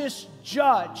righteous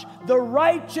judge, the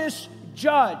righteous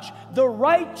judge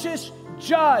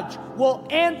will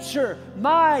answer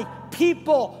my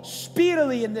people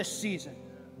speedily in this season.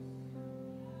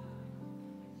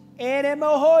 I'm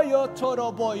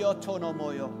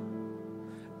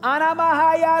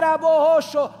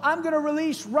going to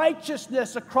release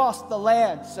righteousness across the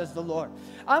land, says the Lord.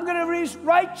 I'm going to release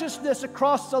righteousness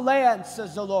across the land,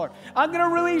 says the Lord. I'm going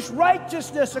to release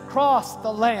righteousness across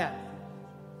the land.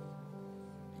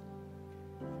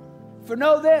 For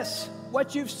know this,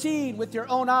 what you've seen with your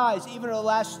own eyes, even in the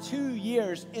last 2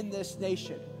 years in this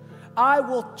nation, I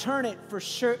will turn it for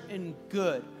certain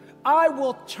good. I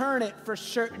will turn it for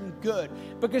certain good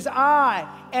because I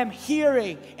am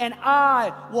hearing and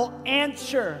I will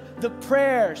answer the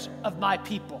prayers of my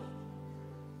people.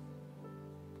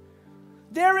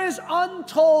 There is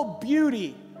untold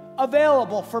beauty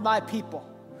available for my people.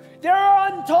 There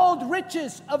are untold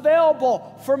riches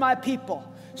available for my people.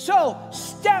 So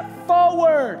step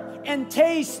forward and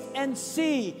taste and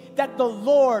see that the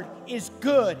Lord is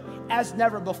good as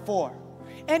never before.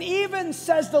 And even,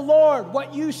 says the Lord,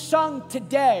 what you sung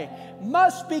today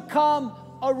must become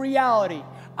a reality.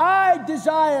 I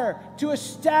desire to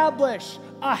establish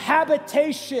a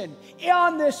habitation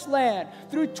on this land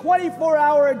through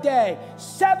 24-hour a day,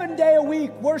 7-day a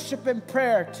week worship and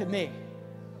prayer to me.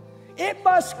 It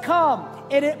must come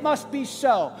and it must be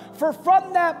so. For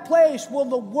from that place will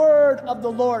the word of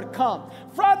the Lord come.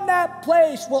 From that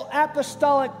place will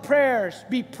apostolic prayers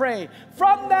be prayed.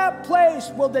 From that place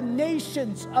will the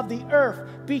nations of the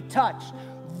earth be touched.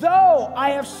 Though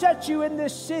I have set you in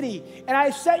this city, and I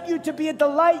have set you to be a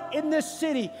delight in this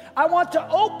city, I want to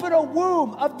open a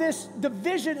womb of this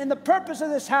division and the purpose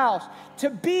of this house to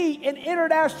be an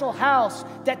international house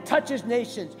that touches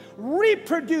nations,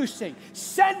 reproducing,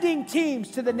 sending teams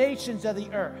to the nations of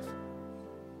the earth.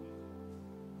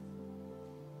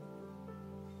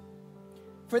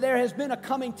 For there has been a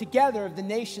coming together of the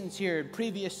nations here in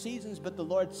previous seasons, but the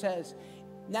Lord says,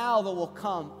 now there will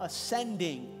come a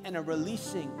sending and a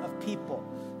releasing of people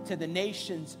to the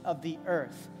nations of the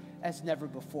earth as never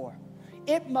before.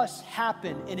 It must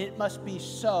happen and it must be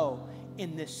so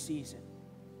in this season.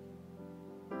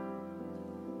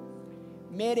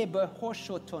 Mere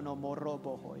bohosho tono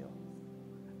morobo hoyo.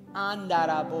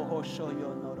 Andara bohosho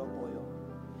yo noroboyo.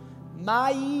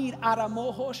 Mair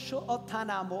aramohosho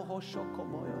otana mohosho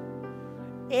komoyo.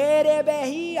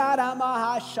 Erebehi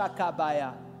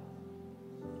aramahashakabaya.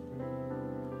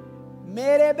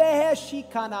 Merebehe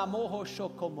shikana moho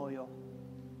shokomoyo.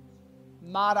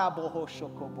 Maraboho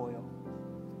shokoboyo.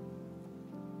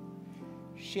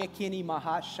 Shekini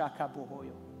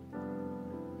mahashakabohoyo.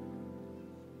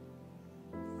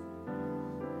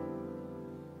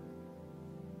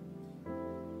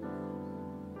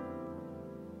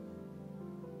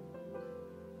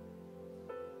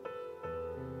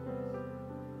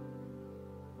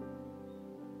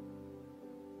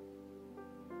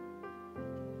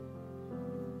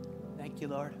 Thank you,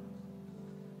 Lord.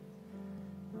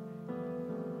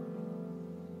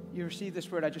 You receive this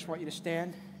word, I just want you to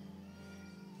stand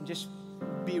and just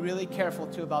be really careful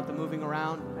too about the moving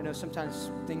around. I know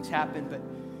sometimes things happen, but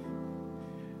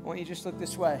I want you to just look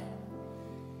this way.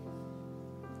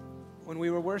 When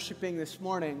we were worshiping this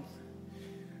morning,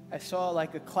 I saw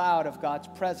like a cloud of God's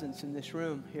presence in this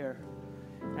room here.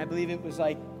 And I believe it was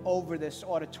like over this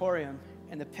auditorium.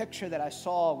 And the picture that I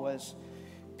saw was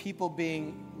people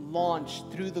being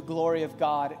launched through the glory of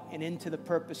God and into the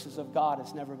purposes of God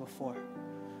as never before.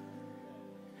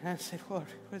 And I said, Lord,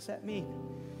 what does that mean?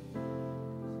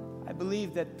 I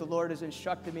believe that the Lord has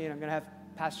instructed me, and I'm going to have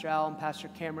Pastor Al and Pastor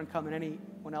Cameron come, and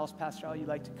anyone else, Pastor Al, you'd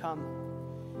like to come.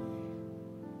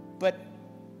 But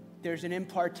there's an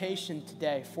impartation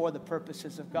today for the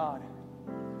purposes of God.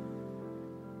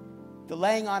 The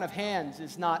laying on of hands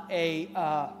is not a,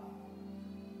 well,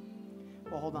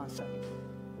 hold on a second.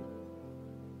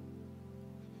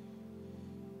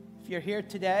 If you're here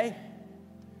today,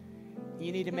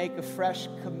 you need to make a fresh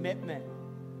commitment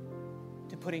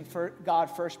to putting God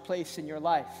first place in your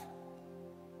life.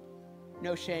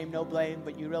 No shame, no blame,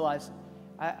 but you realize,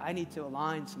 I need to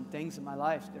align some things in my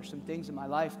life. There's some things in my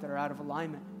life that are out of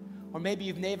alignment. Or maybe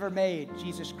you've never made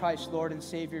Jesus Christ Lord and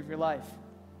Savior of your life.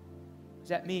 What does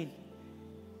that mean?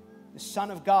 The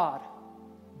Son of God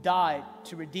died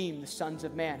to redeem the sons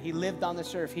of man. He lived on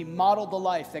this earth. He modeled the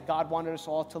life that God wanted us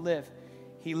all to live.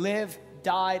 He lived,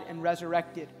 died, and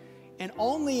resurrected. And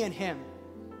only in Him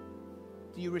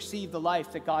do you receive the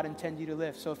life that God intended you to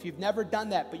live. So if you've never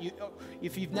done that,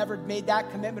 if you've never made that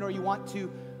commitment, or you want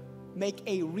to make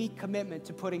a recommitment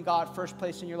to putting God first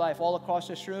place in your life, all across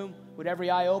this room, with every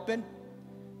eye open,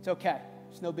 it's okay.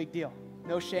 It's no big deal.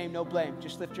 No shame, no blame.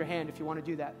 Just lift your hand if you want to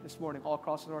do that this morning, all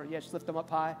across the room. Yeah, just lift them up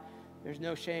high. There's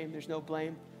no shame, there's no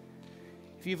blame.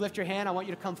 If you've lifted your hand, I want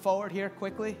you to come forward here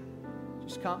quickly.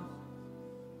 Just come.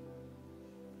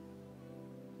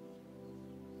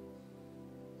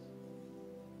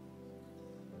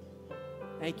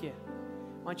 Thank you.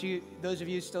 Why don't you, those of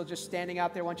you still just standing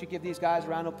out there, why don't you give these guys a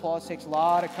round of applause? It takes a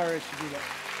lot of courage to do that.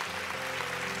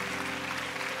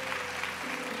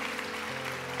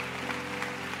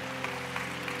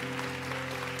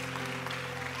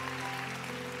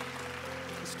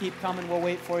 Just keep coming. We'll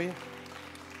wait for you.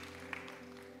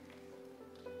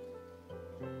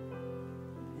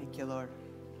 Thank you, Lord.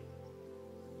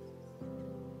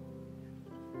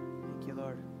 Thank you,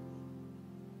 Lord.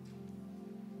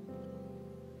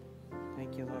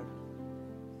 Thank you, Lord.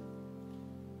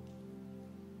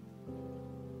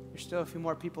 There's still a few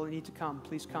more people that need to come.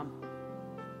 Please come.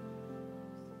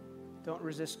 Don't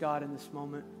resist God in this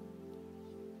moment.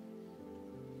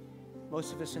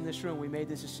 Most of us in this room, we made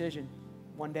this decision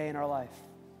one day in our life.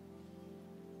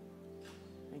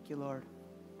 Thank you, Lord.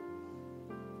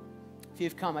 If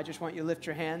you've come, I just want you to lift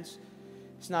your hands.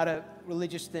 It's not a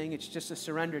religious thing. It's just a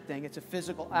surrender thing. It's a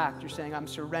physical act. You're saying, I'm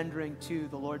surrendering to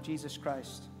the Lord Jesus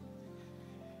Christ.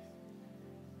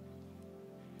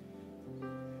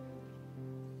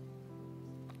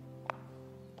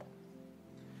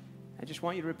 I just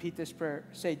want you to repeat this prayer.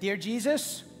 Say, Dear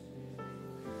Jesus,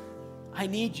 I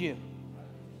need you.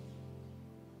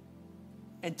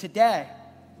 And today,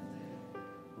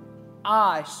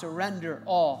 I surrender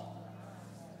all.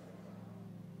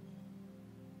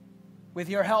 With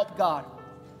your help, God,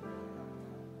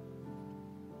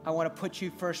 I want to put you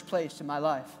first place in my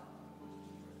life.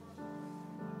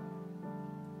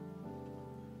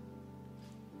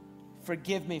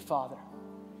 Forgive me, Father.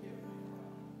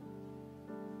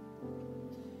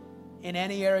 In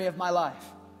any area of my life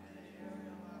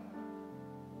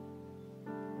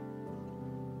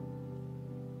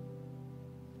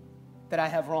that I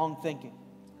have wrong thinking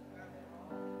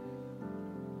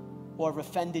or have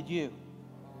offended you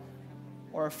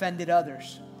or offended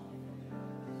others.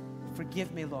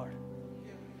 Forgive me, Lord.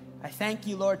 I thank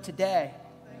you, Lord, today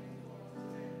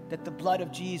that the blood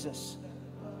of Jesus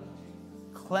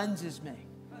cleanses me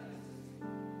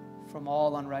from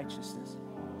all unrighteousness.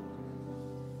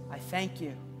 I thank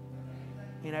you,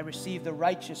 and I receive the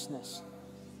righteousness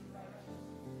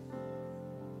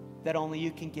that only you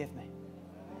can give me.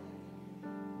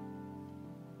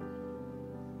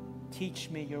 Teach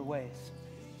me your ways.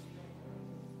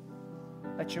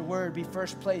 Let your word be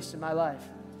first place in my life.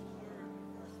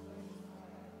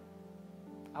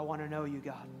 I want to know you,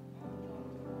 God.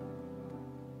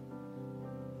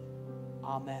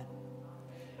 Amen.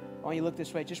 I want you to look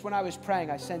this way. Just when I was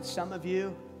praying, I sensed some of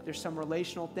you, there's some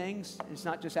relational things. It's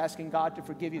not just asking God to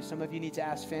forgive you. Some of you need to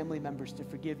ask family members to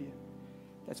forgive you.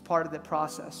 That's part of the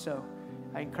process. So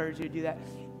I encourage you to do that.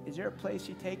 Is there a place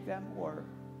you take them? Or,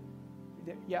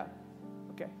 yeah?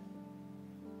 Okay.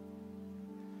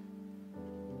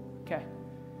 Okay.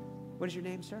 What is your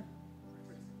name, sir?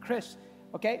 Chris.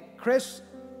 Okay. Chris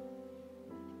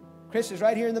is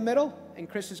right here in the middle, and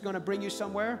Chris is going to bring you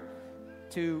somewhere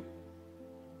they're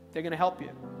going to help you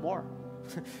more.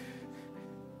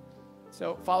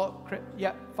 So follow Chris.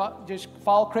 Yeah, just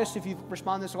follow Chris if you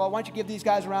respond this well. Why don't you give these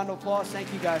guys a round of applause?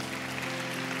 Thank you, guys.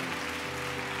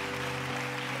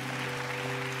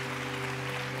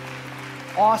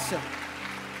 Awesome.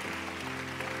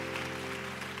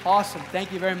 Awesome.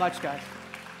 Thank you very much, guys.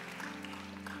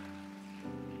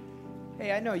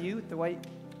 Hey, I know you with the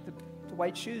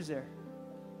white shoes there.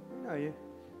 I know you.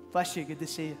 Bless you. Good to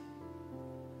see you.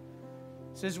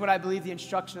 So this is what I believe the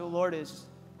instruction of the Lord is.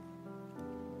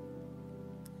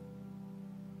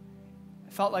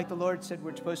 I felt like the Lord said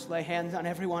we're supposed to lay hands on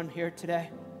everyone here today.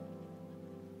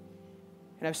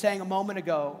 And I was saying a moment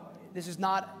ago, this is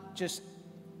not just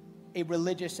a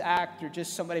religious act or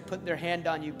just somebody putting their hand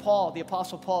on you. Paul, the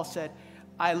Apostle Paul said,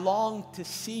 I long to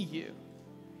see you,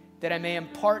 that I may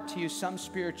impart to you some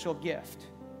spiritual gift.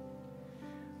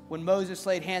 When Moses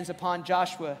laid hands upon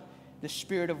Joshua, the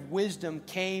spirit of wisdom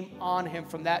came on him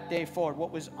from that day forward.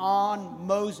 What was on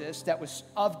Moses, that was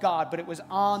of God, but it was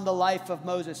on the life of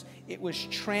Moses, it was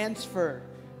transferred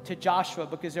to Joshua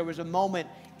because there was a moment,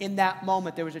 in that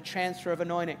moment, there was a transfer of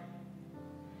anointing.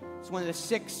 It's one of the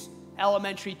 6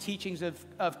 elementary teachings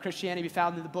of Christianity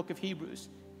found in the book of Hebrews.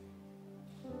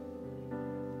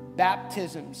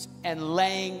 Baptisms and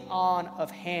laying on of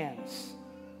hands.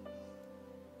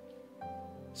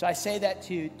 So I say that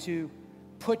to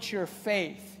put your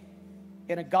faith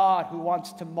in a God who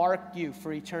wants to mark you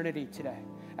for eternity today.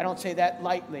 I don't say that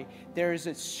lightly. There is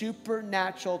a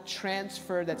supernatural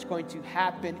transfer that's going to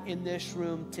happen in this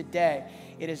room today.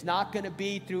 It is not going to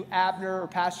be through Abner or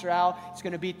Pastor Al. It's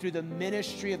going to be through the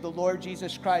ministry of the Lord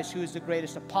Jesus Christ, who is the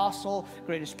greatest apostle,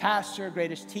 greatest pastor,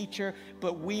 greatest teacher.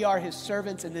 But we are his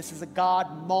servants, and this is a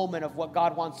God moment of what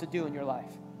God wants to do in your life.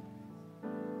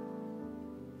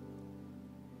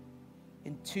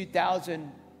 In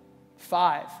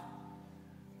 2005,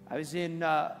 I was in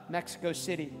Mexico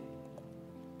City.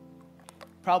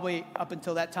 Probably up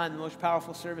until that time, the most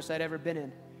powerful service I'd ever been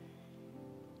in.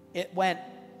 It went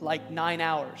like 9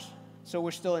 hours. So we're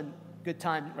still in good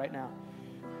time right now.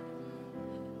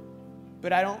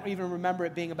 But I don't even remember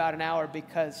it being about an hour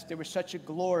because there was such a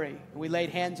glory. We laid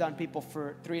hands on people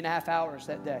for 3.5 hours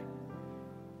that day.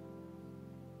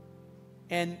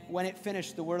 And when it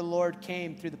finished, the word of the Lord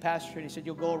came through the pastor, and he said,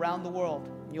 you'll go around the world,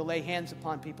 and you'll lay hands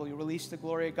upon people. You'll release the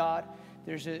glory of God.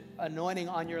 There's an anointing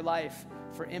on your life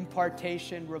for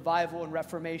impartation, revival, and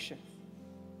reformation.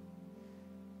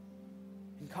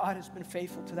 And God has been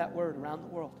faithful to that word around the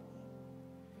world.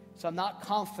 So I'm not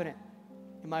confident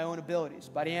in my own abilities,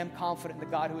 but I am confident in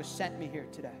the God who has sent me here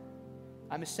today.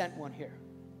 I'm a sent one here.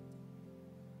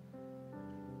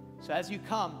 So as you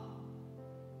come,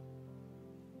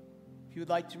 if you would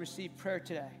like to receive prayer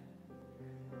today,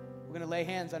 we're going to lay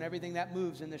hands on everything that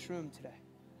moves in this room today.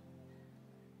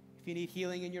 If you need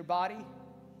healing in your body,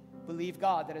 believe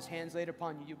God that his hands laid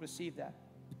upon you, you'll receive that.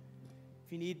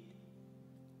 If you need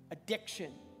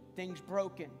addiction, things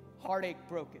broken, heartache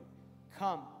broken,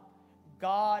 come.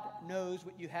 God knows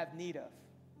what you have need of.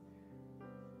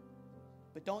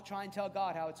 But don't try and tell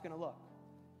God how it's going to look.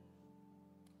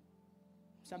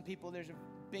 Some people, there's a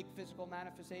big physical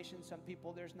manifestation. Some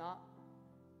people, there's not.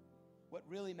 What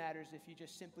really matters is if you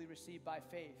just simply receive by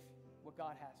faith what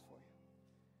God has for you.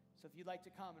 So if you'd like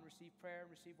to come and receive prayer and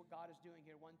receive what God is doing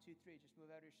here, 1, 2, 3, just move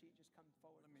out of your seat, just come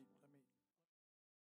forward.